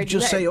hard why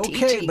just say okay?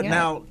 teaching, But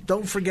now,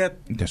 don't forget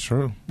that's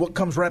true. What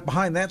comes right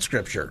behind that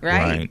scripture,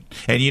 right?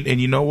 And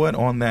you know what?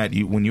 On that,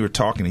 when you were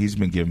talking, he's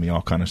been giving me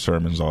all kind of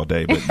sermons all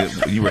day. But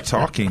when you were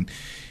talking,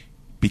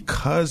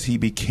 because he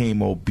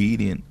became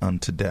obedient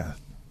unto death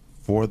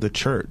for the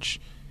church,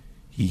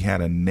 he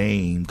had a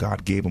name.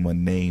 God gave him a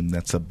name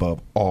that's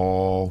above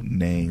all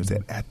names.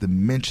 That at the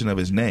mention of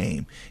his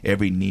name,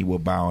 every knee will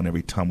bow and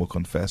every tongue will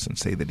confess and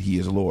say that he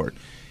is Lord.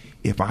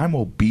 If I'm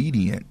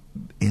obedient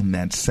in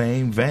that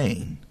same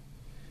vein,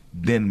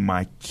 then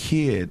my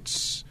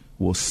kids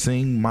will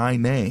sing my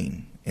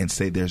name and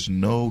say there's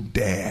no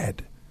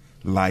dad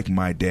like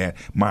my dad.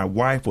 My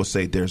wife will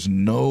say there's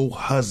no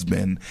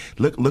husband.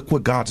 Look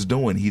what God's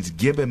doing. He's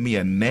given me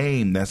a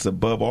name that's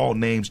above all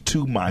names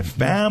to my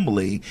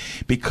family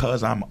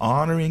because I'm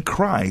honoring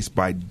Christ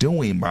by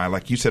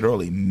like you said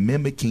earlier,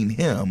 mimicking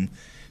him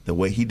the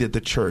way he did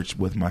the church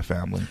with my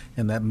family.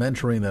 And that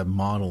mentoring, that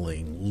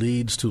modeling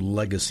leads to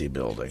legacy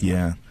building.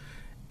 Yeah.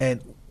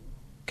 And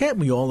can't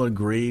we all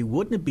agree,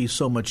 wouldn't it be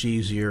so much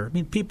easier? I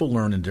mean, people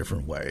learn in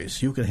different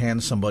ways. You can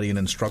hand somebody an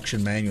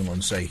instruction manual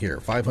and say, here,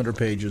 500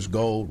 pages,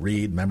 go,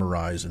 read,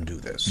 memorize, and do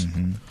this.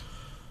 Mm-hmm.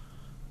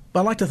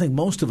 But I like to think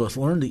most of us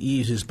learn the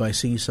easiest by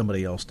seeing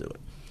somebody else do it.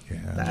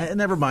 Yeah.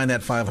 Never mind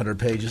that 500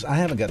 pages. I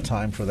haven't got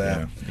time for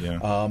that.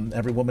 Yeah.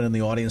 Every woman in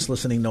the audience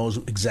listening knows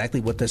exactly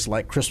what that's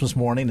like. Christmas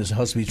morning, his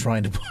husband's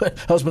trying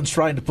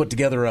to put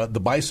together the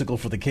bicycle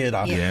for the kid.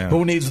 Yeah.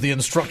 Who needs the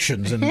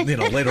instructions? And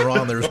later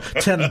on, there's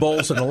 10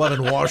 bolts and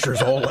 11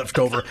 washers all left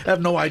over. I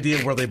have no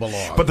idea where they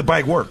belong. But the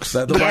bike works.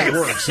 The bike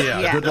works.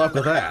 Yeah. Good luck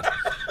with that.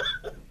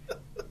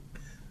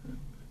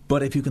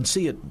 But if you can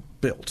see it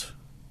built,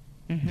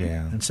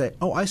 and say,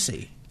 "Oh, I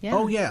see. Yeah.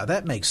 Oh, yeah,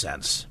 that makes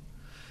sense."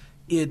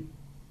 It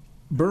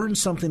burn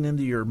something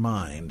into your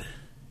mind,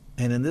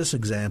 and in this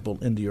example,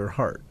 into your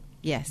heart.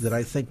 Yes. That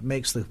I think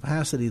makes the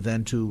capacity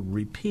then to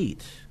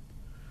repeat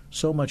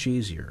so much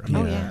easier. I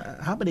mean,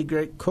 how many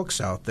great cooks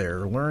out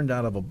there learned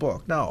out of a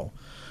book? No.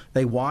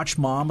 They watched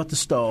Mom at the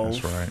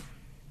stove. That's right.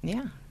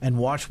 Yeah. And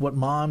watched what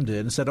Mom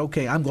did and said,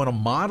 okay, I'm going to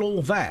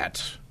model that.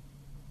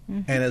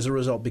 Mm-hmm. And as a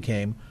result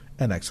became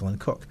an excellent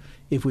cook.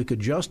 If we could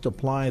just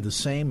apply the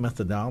same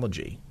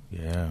methodology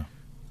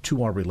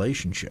to our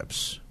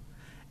relationships,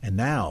 and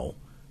now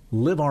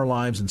live our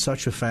lives in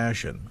such a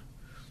fashion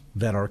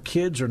that our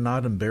kids are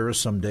not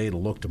embarrassed someday to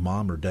look to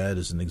mom or dad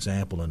as an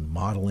example in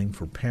modeling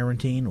for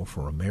parenting or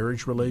for a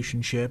marriage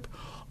relationship,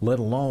 let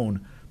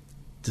alone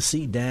to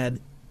see dad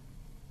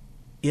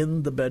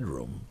in the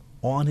bedroom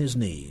on his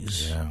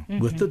knees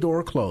with the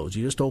door closed.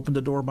 You just opened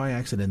the door by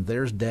accident, and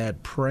there's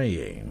dad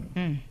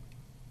praying.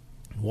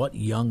 What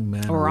young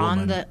man or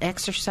woman, on the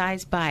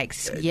exercise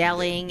bikes,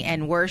 yaying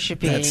and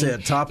worshiping. That's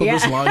it. Top of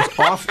his lungs,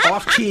 off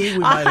key. We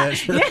might add.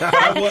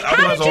 I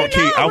was on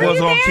key. I was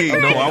on key.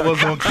 No, I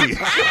was on key.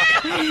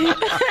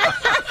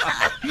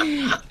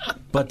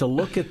 But to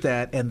look at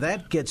that, and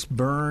that gets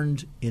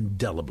burned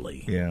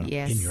indelibly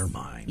Yes. in your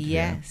mind.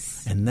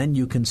 Yes. And then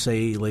you can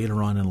say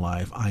later on in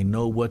life, I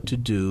know what to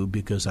do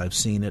because I've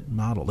seen it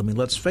modeled. I mean,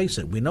 let's face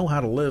it. We know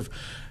how to live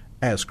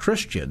as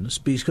Christians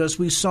because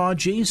we saw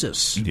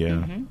Jesus.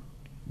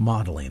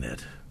 Modeling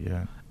it.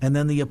 Yeah. And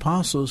then the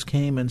apostles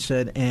came and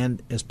said,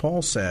 and as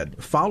Paul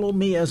said, follow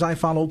me as I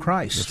follow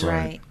Christ. That's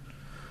right.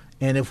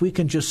 And if we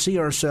can just see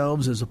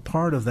ourselves as a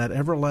part of that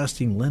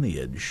everlasting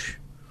lineage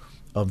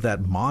of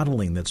that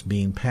modeling that's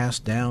being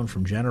passed down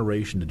from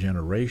generation to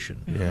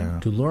generation,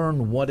 to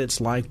learn what it's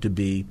like to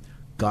be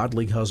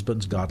godly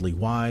husbands, godly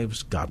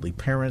wives, godly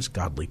parents,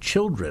 godly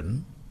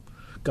children,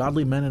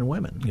 godly men and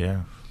women.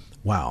 Yeah.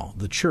 Wow,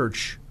 the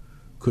church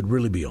could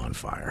really be on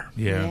fire.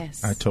 Yeah,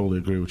 Yes. I totally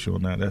agree with you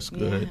on that. That's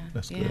good. Yeah,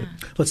 That's yeah. good.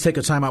 Let's take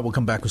a time out. We'll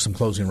come back with some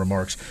closing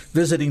remarks.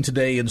 Visiting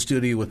today in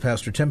studio with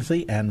Pastor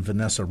Timothy and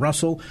Vanessa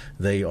Russell.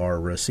 They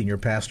are senior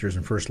pastors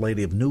and First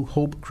Lady of New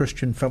Hope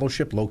Christian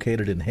Fellowship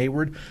located in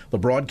Hayward. The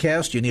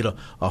broadcast, you need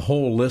a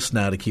whole list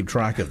now to keep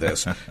track of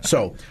this.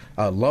 So,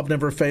 Love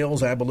Never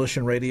Fails,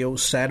 Abolition Radio,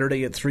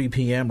 Saturday at 3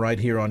 p.m. right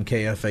here on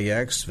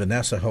KFAX.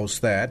 Vanessa hosts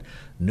that.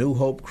 New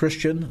Hope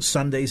Christian,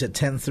 Sundays at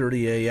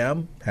 10:30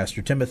 a.m.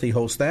 Pastor Timothy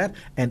hosts that.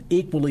 And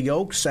Equally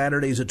Yoked,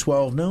 Saturdays at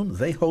 12 noon.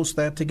 They host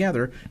that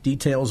together.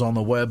 Details on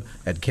the web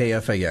at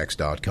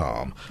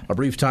KFAX.com. A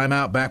brief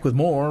timeout, back with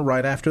more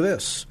right after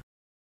this.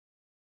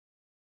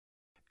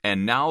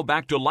 And now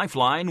back to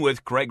Lifeline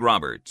with Craig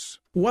Roberts.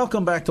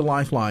 Welcome back to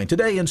Lifeline.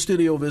 Today in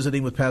studio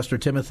visiting with Pastor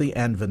Timothy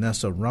and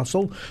Vanessa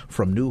Russell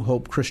from New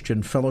Hope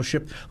Christian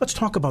Fellowship. Let's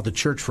talk about the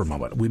church for a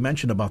moment. We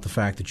mentioned about the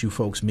fact that you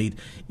folks meet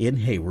in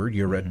Hayward.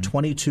 You're at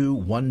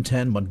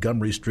 22-110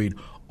 Montgomery Street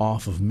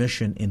off of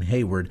Mission in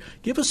Hayward.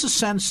 Give us a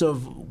sense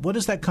of what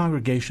does that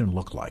congregation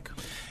look like?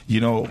 You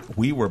know,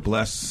 we were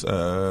blessed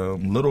a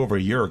little over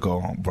a year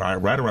ago,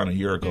 right around a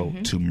year ago,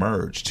 to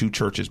merge. Two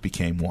churches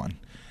became one.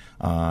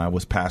 I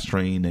was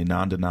pastoring a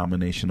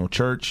non-denominational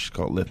church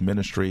called Lift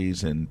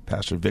Ministries, and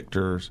Pastor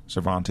Victor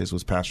Cervantes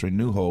was pastoring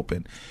New Hope.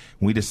 And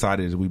we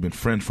decided, we've been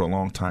friends for a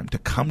long time, to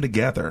come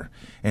together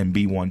and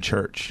be one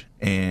church.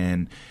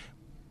 And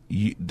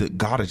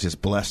God has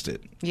just blessed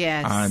it.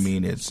 Yes. I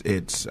mean,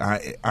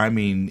 I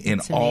mean,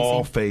 in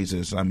all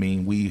phases. I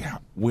mean,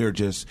 we're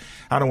just,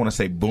 I don't want to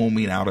say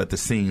booming out at the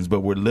seams,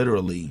 but we're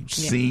literally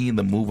seeing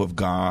the move of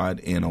God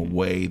in a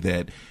way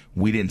that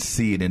we didn't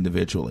see it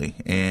individually.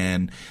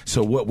 And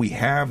so what we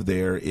have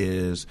there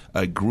is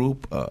a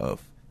group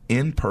of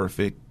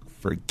imperfect,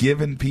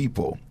 forgiven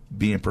people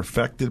being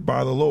perfected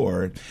by the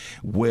Lord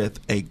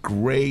with a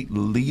great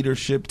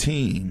leadership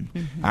team.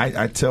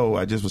 I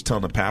just was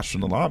telling the pastor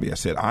in the lobby, I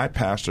said, I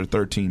pastor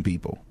 13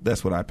 people.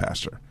 That's what I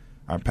pastor.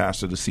 I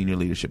pastor the senior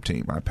leadership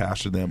team. I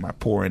pastor them. I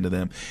pour into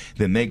them.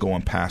 Then they go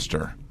and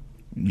pastor,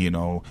 you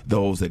know,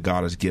 those that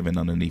God has given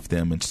underneath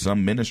them. And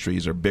some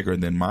ministries are bigger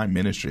than my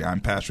ministry. I'm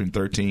pastoring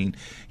 13.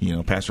 You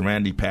know, Pastor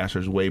Randy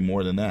pastors way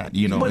more than that.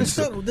 You know, but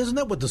isn't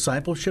that what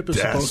discipleship is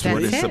supposed to be?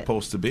 That's what it's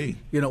supposed to be.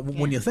 You know,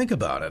 when you think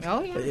about it,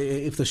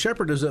 if the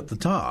shepherd is at the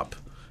top,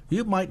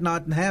 you might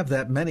not have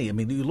that many. I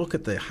mean, you look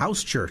at the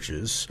house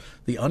churches,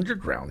 the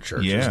underground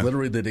churches,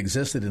 literally that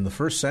existed in the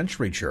first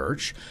century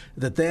church,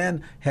 that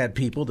then had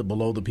people that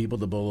below the people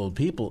that below the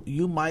people.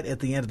 You might,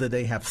 at the end of the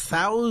day, have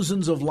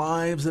thousands of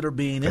lives that are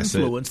being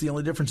influenced. The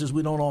only difference is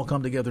we don't all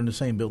come together in the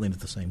same building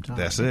at the same time.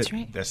 That's it. That's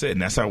right. That's it.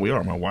 And that's how we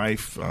are. My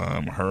wife,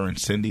 her and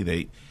Cindy,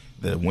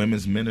 the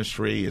women's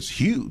ministry is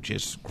huge.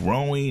 It's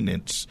growing.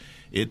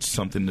 It's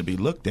something to be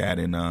looked at.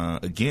 And,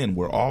 again,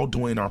 we're all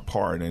doing our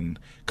part. And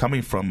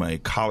coming from a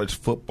college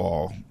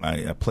football,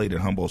 I played at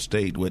Humboldt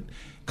State,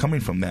 coming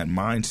from that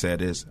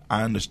mindset is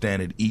I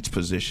understand that each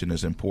position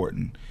is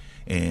important.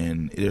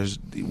 And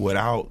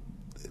without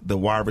the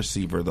wide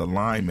receiver, the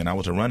lineman, I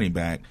was a running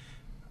back,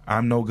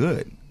 I'm no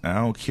good. I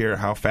don't care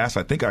how fast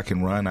I think I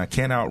can run. I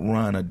can't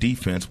outrun a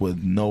defense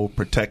with no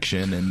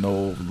protection and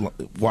no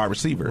wide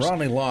receivers.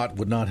 Ronnie Lott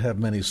would not have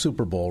many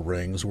Super Bowl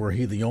rings were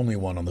he the only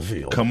one on the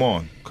field. Come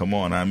on.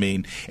 I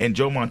mean, and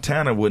Joe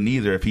Montana wouldn't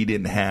either if he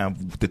didn't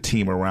have the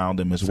team around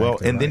him as well.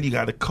 And then you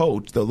got a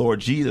coach, the Lord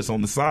Jesus,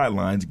 on the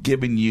sidelines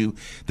giving you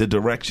the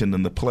direction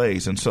and the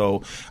plays. And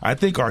so I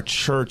think our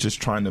church is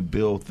trying to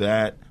build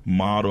that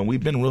model, and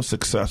we've been real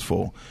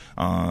successful.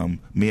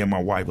 Me and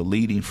my wife are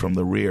leading from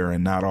the rear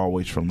and not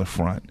always from the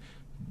front,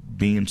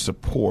 being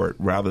support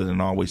rather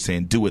than always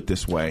saying, do it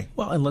this way.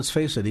 Well, and let's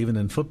face it, even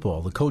in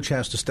football, the coach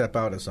has to step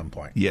out at some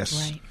point.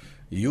 Yes. Right.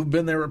 You've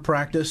been there at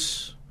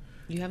practice.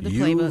 You have the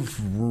playbook.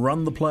 You've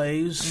run the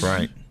plays.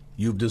 Right.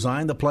 You've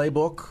designed the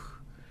playbook.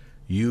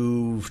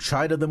 You've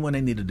chided them when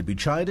they needed to be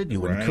chided.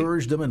 You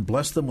encouraged them and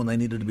blessed them when they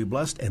needed to be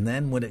blessed. And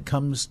then when it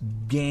comes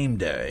game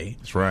day,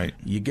 that's right,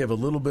 you give a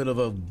little bit of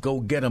a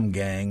go-get-'em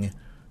gang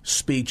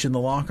speech in the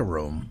locker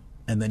room,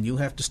 and then you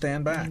have to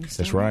stand back.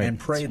 That's right. And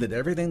pray that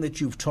everything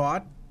that you've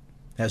taught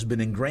has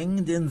been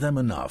ingrained in them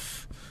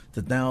enough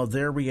that now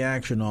their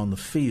reaction on the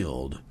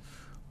field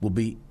will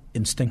be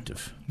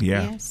instinctive.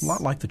 Yeah. Yes. A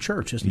lot like the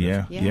church, isn't it?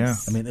 Yeah.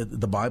 Yes. I mean,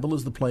 the Bible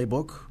is the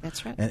playbook.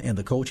 That's right. And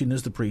the coaching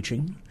is the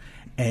preaching.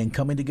 And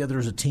coming together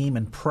as a team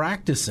and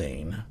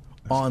practicing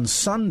on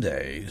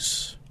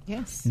Sundays,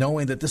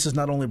 knowing that this is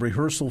not only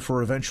rehearsal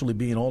for eventually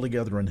being all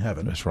together in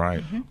heaven. That's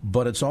right.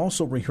 But it's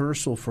also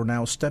rehearsal for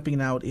now stepping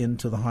out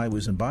into the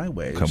highways and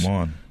byways. Come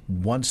on.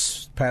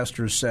 Once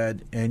pastors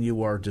said, and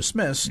you are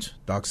dismissed,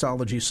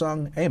 doxology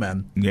sung,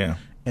 amen. Yeah.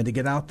 And to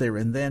get out there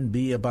and then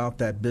be about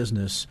that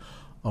business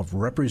of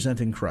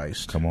representing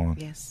Christ. Come on.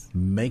 Yes.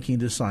 Making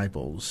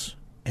disciples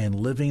and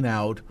living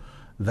out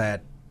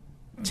that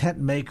tent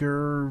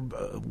maker,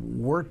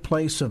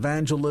 workplace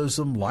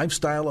evangelism,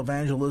 lifestyle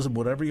evangelism,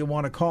 whatever you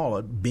want to call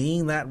it,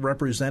 being that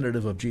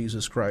representative of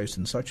Jesus Christ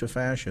in such a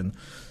fashion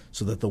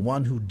so that the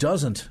one who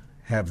doesn't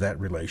have that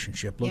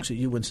relationship looks at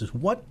you and says,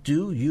 what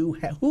do you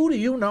have? Who do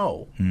you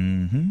know?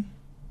 Mm-hmm.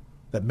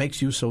 that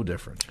makes you so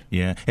different?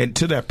 Yeah, and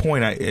to that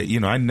point,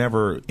 I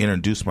never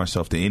introduced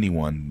myself to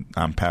anyone.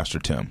 I'm Pastor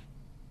Tim.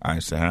 I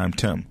say, I'm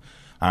Tim.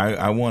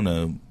 I want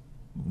to,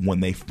 when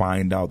they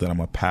find out that I'm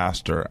a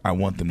pastor, I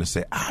want them to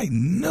say, I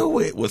knew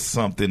it was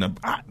something.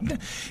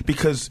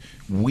 Because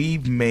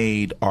we've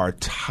made our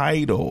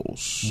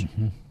titles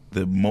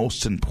the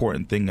most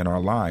important thing in our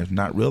lives,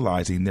 not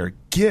realizing they're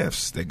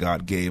gifts that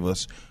God gave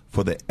us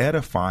for the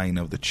edifying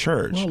of the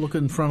church. Well, look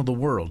in front of the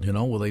world.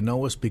 Will they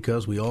know us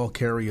because we all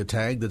carry a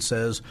tag that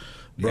says,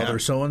 Brother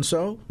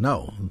so-and-so?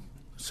 No.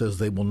 It says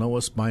they will know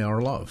us by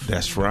our love.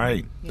 That's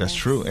right. Yes. That's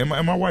true. And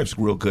my wife's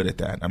real good at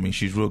that. I mean,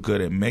 she's real good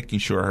at making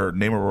sure her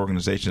name of her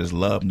organization is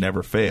Love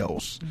Never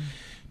Fails,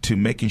 to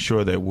making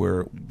sure that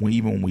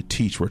even when we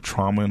teach, we're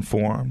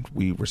trauma-informed.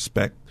 We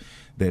respect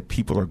that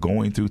people are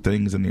going through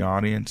things in the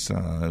audience,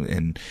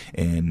 and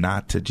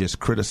not to just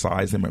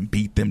criticize them and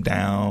beat them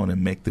down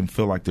and make them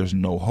feel like there's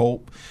no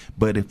hope.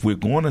 But if we're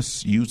going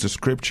to use the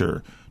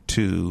scripture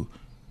to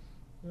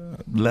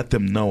let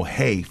them know,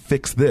 hey,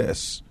 fix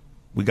this,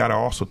 we got to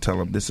also tell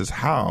them this is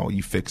how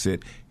you fix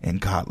it, and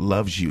God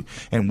loves you.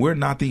 And we're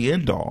not the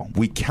end all.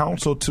 We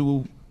counsel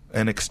to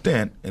an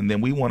extent, and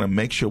then we want to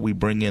make sure we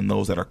bring in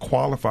those that are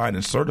qualified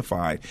and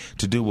certified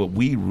to do what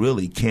we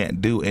really can't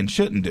do and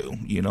shouldn't do.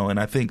 And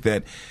I think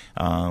that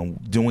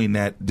doing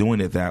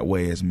it that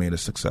way has made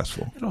us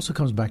successful. It also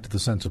comes back to the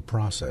sense of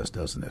process,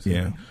 doesn't it?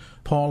 Yeah.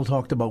 Paul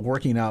talked about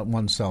working out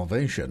one's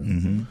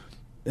salvation.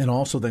 And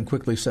also then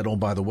quickly said, oh,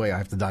 by the way, I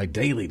have to die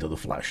daily to the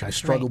flesh. I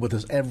struggle with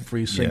this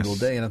every single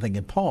day. And I'm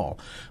thinking, Paul,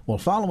 well,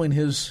 following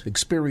his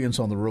experience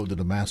on the road to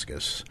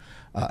Damascus,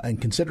 and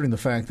considering the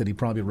fact that he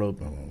probably wrote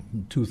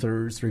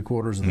 2/3,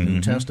 3/4 of the New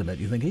Testament,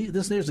 you think,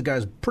 there's a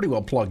guy's pretty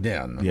well plugged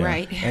in. Yeah.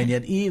 Right. And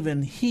yet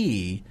even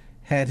he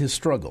had his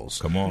struggles.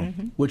 Come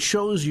on. Which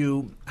shows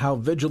you how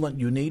vigilant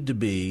you need to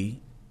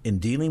be in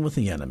dealing with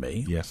the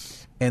enemy.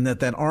 Yes. And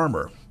that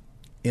armor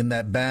in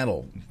that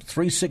battle,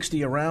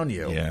 360 around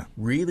you,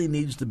 really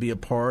needs to be a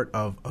part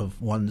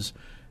of one's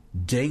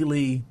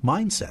daily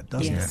mindset,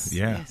 doesn't it?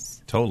 Yeah,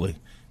 Yes. Totally.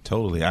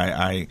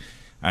 I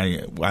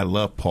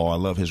love Paul. I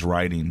love his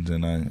writings,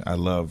 and I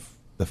love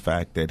the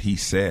fact that he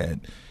said,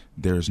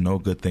 there's no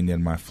good thing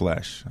in my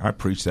flesh. I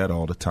preach that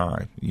all the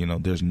time.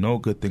 There's no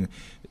good thing.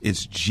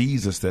 It's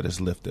Jesus that is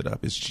lifted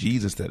up. It's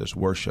Jesus that is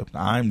worshipped.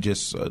 I'm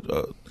just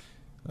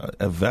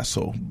a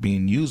vessel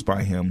being used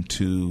by him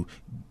to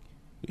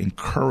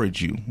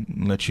encourage you,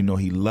 let you know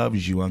he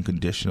loves you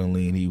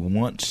unconditionally, and he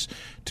wants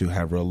to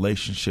have a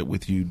relationship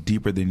with you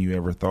deeper than you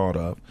ever thought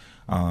of.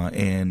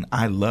 And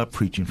I love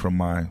preaching from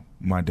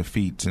my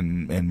defeats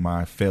and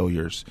my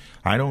failures.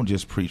 I don't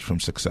just preach from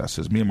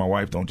successes. Me and my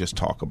wife don't just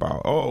talk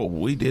about, oh,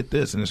 we did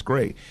this and it's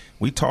great.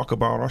 We talk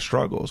about our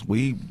struggles.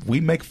 We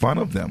make fun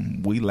of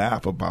them. We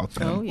laugh about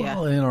them. Oh, yeah.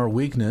 Well, in our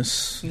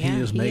weakness, he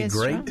is made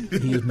great.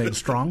 Strong. He is made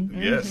strong.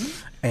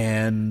 Yes.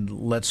 And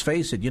let's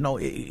face it,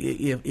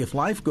 if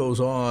life goes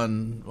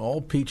on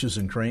all peaches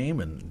and cream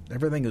and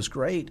everything is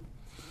great,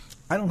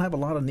 I don't have a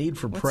lot of need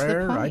for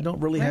prayer. I don't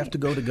really have to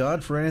go to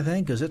God for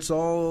anything because it's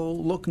all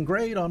looking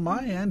great on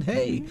my end.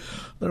 Hey,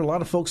 there are a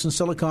lot of folks in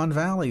Silicon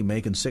Valley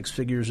making 6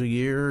 figures a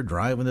year,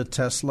 driving a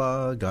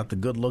Tesla, got the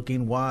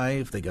good-looking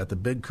wife, they got the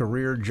big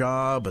career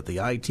job at the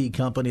IT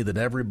company that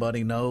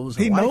everybody knows.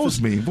 He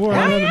knows me. Boy,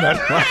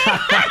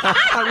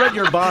 I read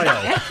your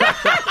bio.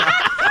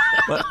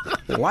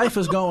 But life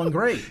is going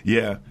great.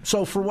 Yeah.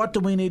 So for what do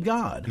we need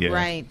God? Yeah.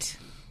 Right.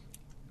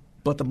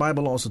 But the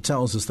Bible also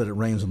tells us that it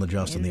rains on the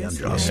just and the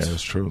unjust. Yeah,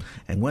 that's true.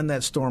 And when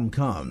that storm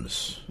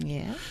comes,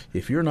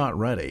 if you're not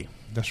ready,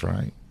 that's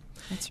right.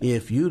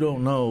 If you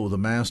don't know the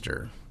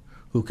Master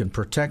who can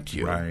protect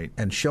you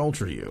and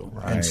shelter you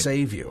and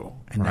save you,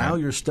 and now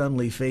you're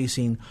suddenly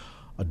facing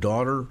a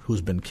daughter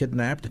who's been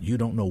kidnapped and you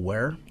don't know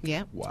where.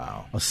 Yeah.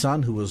 Wow. A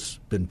son who has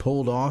been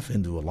pulled off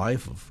into a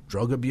life of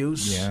drug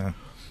abuse. Yeah.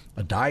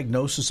 A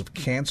diagnosis of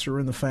cancer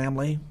in the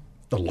family.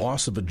 The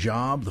loss of a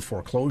job. The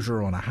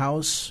foreclosure on a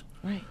house.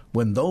 Right.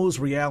 When those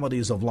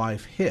realities of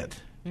life hit,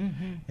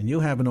 and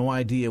you have no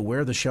idea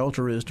where the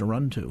shelter is to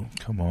run to.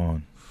 Come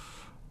on.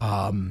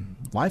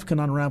 Life can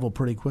unravel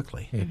pretty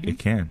quickly. It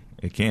can.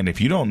 It can. If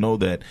you don't know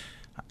that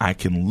I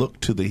can look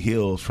to the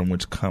hills from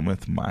which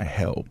cometh my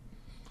help.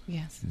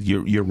 Yes.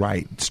 You're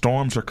right.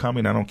 Storms are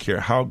coming. I don't care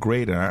how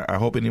great. And I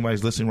hope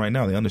anybody's listening right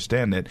now, they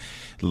understand that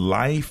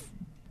life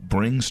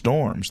brings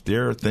storms.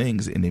 There are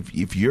things. And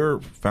if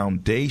your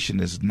foundation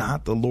is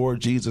not the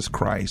Lord Jesus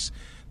Christ,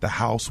 the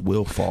house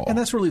will fall. And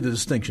that's really the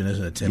distinction,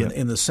 isn't it, Tim? Yeah.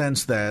 In the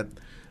sense that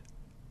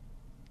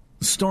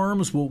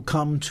storms will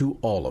come to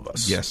all of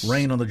us. Yes.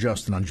 Rain on the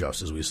just and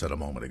unjust, as we said a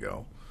moment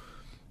ago.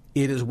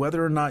 It is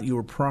whether or not you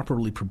are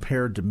properly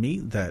prepared to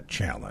meet that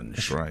challenge.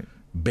 That's right.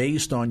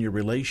 Based on your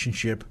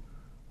relationship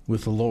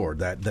with the Lord,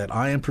 that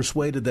I am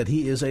persuaded that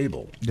He is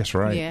able. That's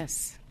right.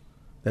 Yes.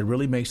 That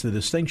really makes the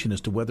distinction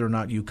as to whether or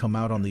not you come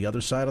out on the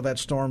other side of that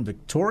storm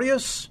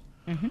victorious,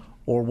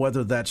 or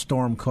whether that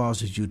storm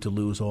causes you to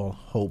lose all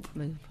hope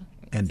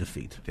and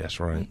defeat. That's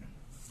right.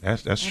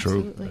 That's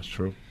true. That's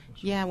true.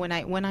 Yeah, when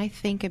I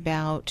think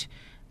about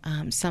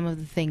some of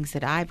the things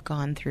that I've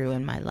gone through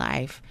in my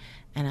life,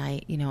 And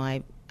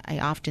I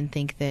often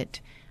think that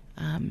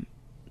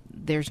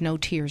there's no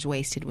tears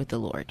wasted with the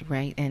Lord,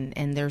 right?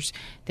 And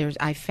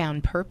I've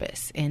found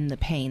purpose in the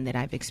pain that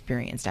I've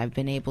experienced. I've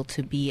been able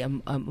to be a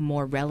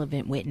more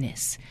relevant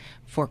witness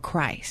for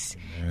Christ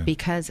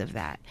because of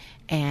that.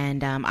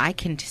 And I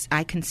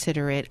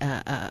consider it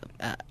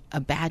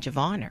a badge of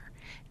honor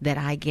that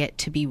I get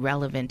to be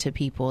relevant to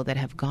people that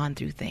have gone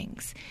through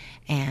things,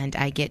 and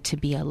I get to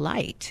be a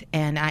light.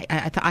 And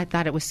I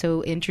thought it was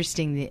so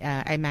interesting.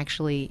 I'm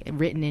actually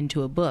written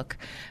into a book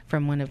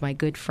from one of my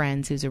good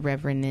friends who's a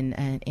reverend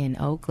in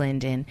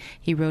Oakland, and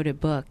he wrote a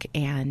book,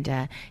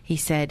 and he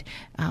said,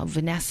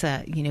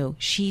 Vanessa,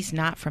 she's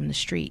not from the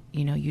street.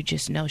 You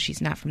just know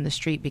she's not from the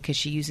street because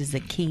she uses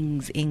the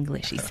King's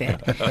English, he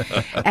said.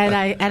 and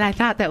I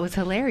thought that was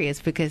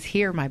hilarious, because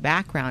here my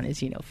background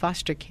is,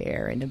 foster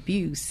care and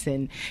abuse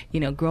and,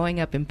 growing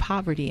up in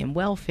poverty and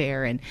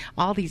welfare and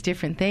all these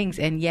different things.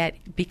 And yet,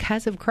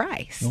 because of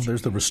Christ. Well,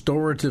 there's the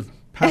restorative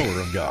power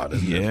of God,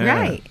 isn't there?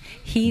 Right.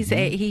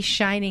 He's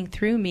shining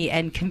through me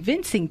and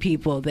convincing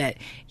people that,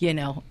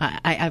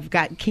 I've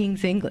got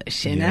King's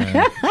English. And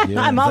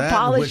I'm all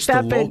polished up.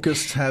 That which the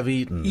locusts have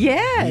eaten,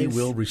 yes, He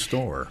will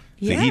restore.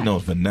 See, he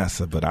knows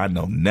Vanessa, but I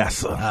know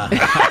Nessa.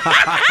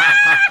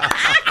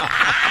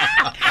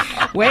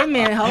 Wait a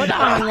minute. Hold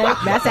on.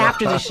 That's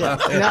after the show.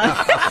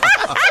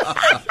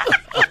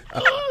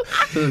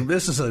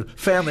 This is a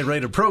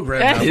family-rated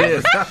program. It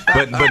is.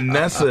 But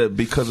Vanessa,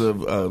 because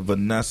of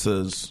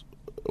Vanessa's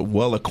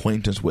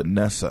well-acquaintance with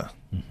Nessa,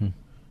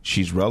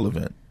 she's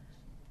relevant.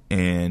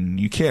 And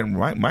you can't,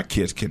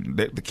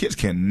 the kids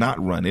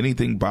cannot run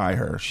anything by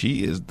her.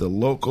 She is the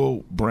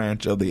local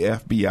branch of the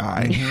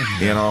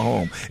FBI in our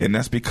home. And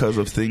that's because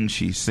of things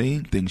she's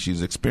seen, things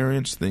she's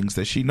experienced, things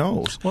that she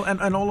knows. Well,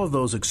 and all of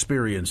those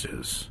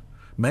experiences,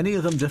 many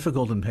of them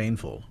difficult and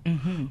painful,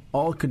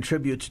 all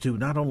contribute to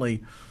not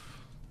only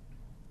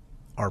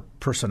our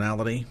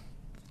personality,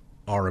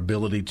 our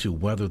ability to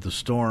weather the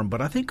storm,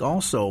 but I think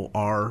also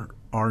our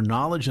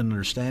knowledge and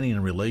understanding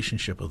and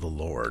relationship of the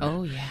Lord.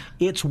 Oh, yeah.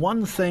 It's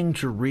one thing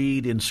to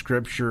read in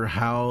Scripture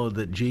how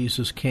that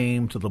Jesus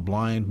came to the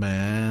blind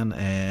man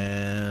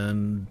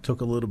and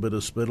took a little bit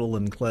of spittle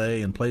and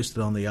clay and placed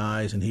it on the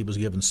eyes, and he was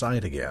given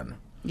sight again.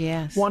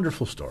 Yes.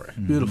 Wonderful story.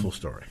 Beautiful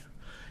story.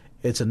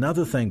 It's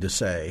another thing to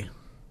say,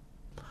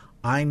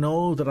 I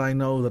know that I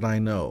know that I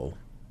know,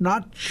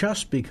 not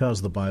just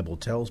because the Bible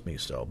tells me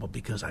so, but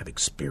because I've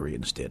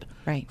experienced it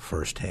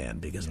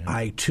firsthand, because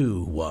I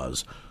too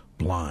was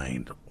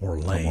blind or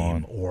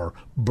lame or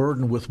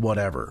burdened with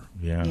whatever.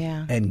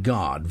 Yeah. And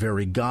God,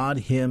 very God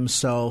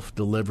himself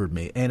delivered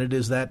me. And it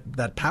is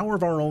that power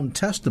of our own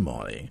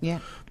testimony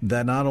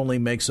that not only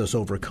makes us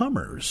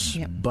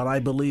overcomers, but I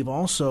believe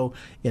also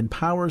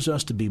empowers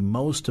us to be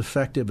most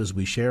effective as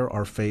we share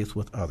our faith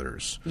with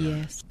others.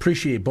 Yes.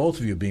 Appreciate both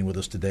of you being with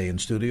us today in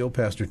studio,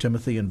 Pastor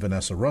Timothy and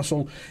Vanessa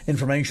Russell.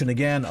 Information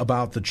again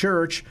about the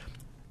church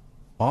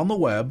on the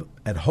web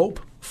at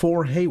Hope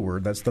for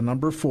Hayward. That's the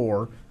number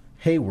 4,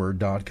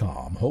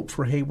 Hayward.com.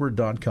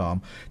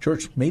 HopeForHayward.com.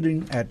 Church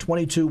meeting at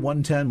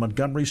 22110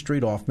 Montgomery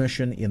Street off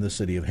Mission in the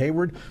city of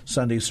Hayward.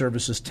 Sunday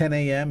services 10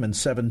 a.m. and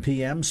 7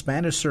 p.m.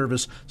 Spanish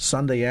service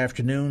Sunday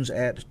afternoons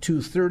at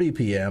 2:30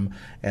 p.m.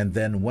 And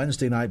then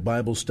Wednesday night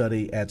Bible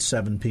study at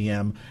 7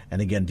 p.m. And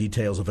again,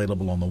 details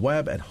available on the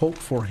web at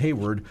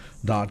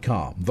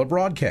HopeForHayward.com. The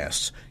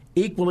broadcasts,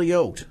 Equally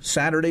Yoked,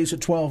 Saturdays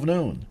at 12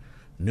 noon.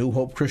 New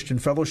Hope Christian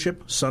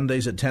Fellowship,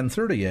 Sundays at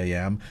 10:30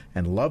 a.m.,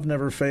 and Love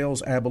Never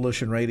Fails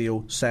Abolition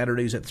Radio,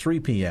 Saturdays at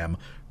 3 p.m.,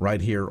 right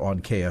here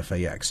on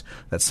KFAX.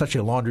 That's such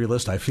a laundry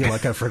list, I feel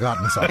like I've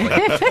forgotten something.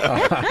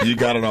 You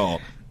got it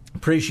all.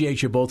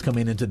 Appreciate you both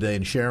coming in today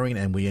and sharing,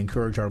 and we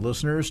encourage our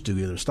listeners to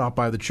either stop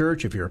by the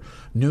church if you're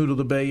new to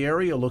the Bay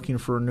Area looking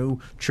for a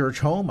new church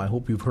home. I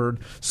hope you've heard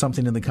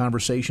something in the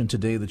conversation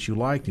today that you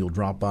liked. You'll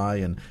drop by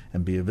and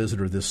be a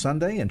visitor this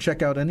Sunday and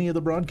check out any of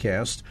the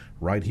broadcasts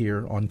right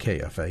here on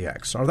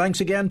KFAX. Our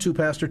thanks again to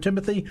Pastor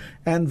Timothy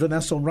and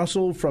Vanessa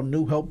Russell from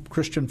New Hope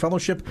Christian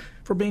Fellowship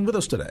for being with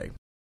us today.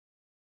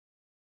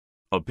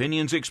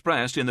 Opinions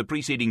expressed in the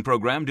preceding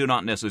program do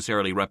not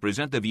necessarily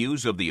represent the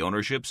views of the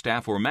ownership,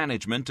 staff, or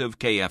management of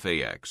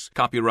KFAX.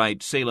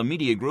 Copyright Salem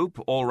Media Group,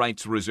 all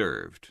rights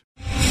reserved.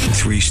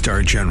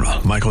 3-star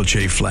General Michael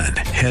J. Flynn,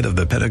 head of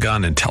the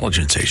Pentagon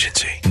Intelligence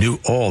Agency, knew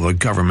all the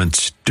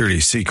government's dirty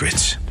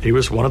secrets. He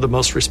was one of the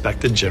most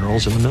respected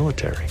generals in the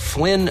military.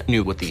 Flynn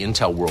knew what the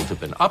intel world had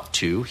been up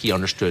to. He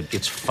understood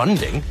its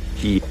funding.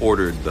 He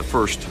ordered the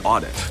first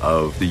audit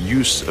of the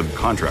use of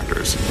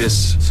contractors.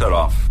 This set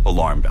off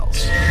alarm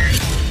bells.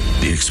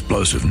 The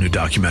explosive new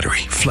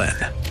documentary, Flynn,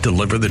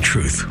 Deliver the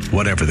Truth,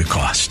 Whatever the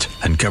Cost,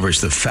 uncovers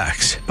the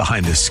facts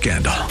behind this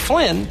scandal.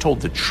 Flynn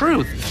told the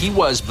truth. He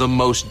was the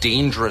most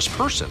dangerous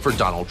person for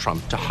Donald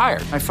Trump to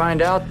hire. I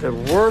find out the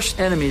worst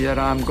enemy that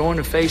I'm going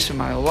to face in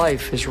my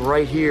life is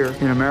right here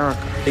in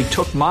America. They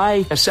took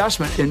my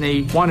assessment and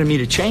they wanted me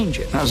to change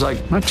it. And I was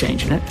like, I'm not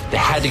changing it. They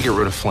had to get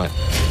rid of Flynn.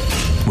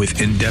 with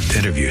in-depth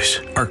interviews,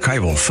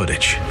 archival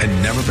footage,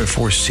 and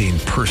never-before-seen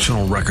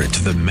personal records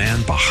of the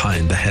man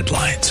behind the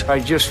headlines.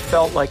 I just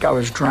felt like I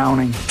was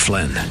drowning.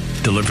 Flynn,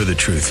 deliver the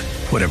truth,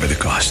 whatever the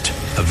cost.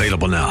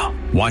 Available now.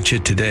 Watch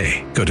it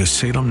today. Go to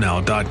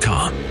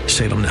salemnow.com.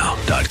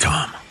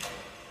 salemnow.com.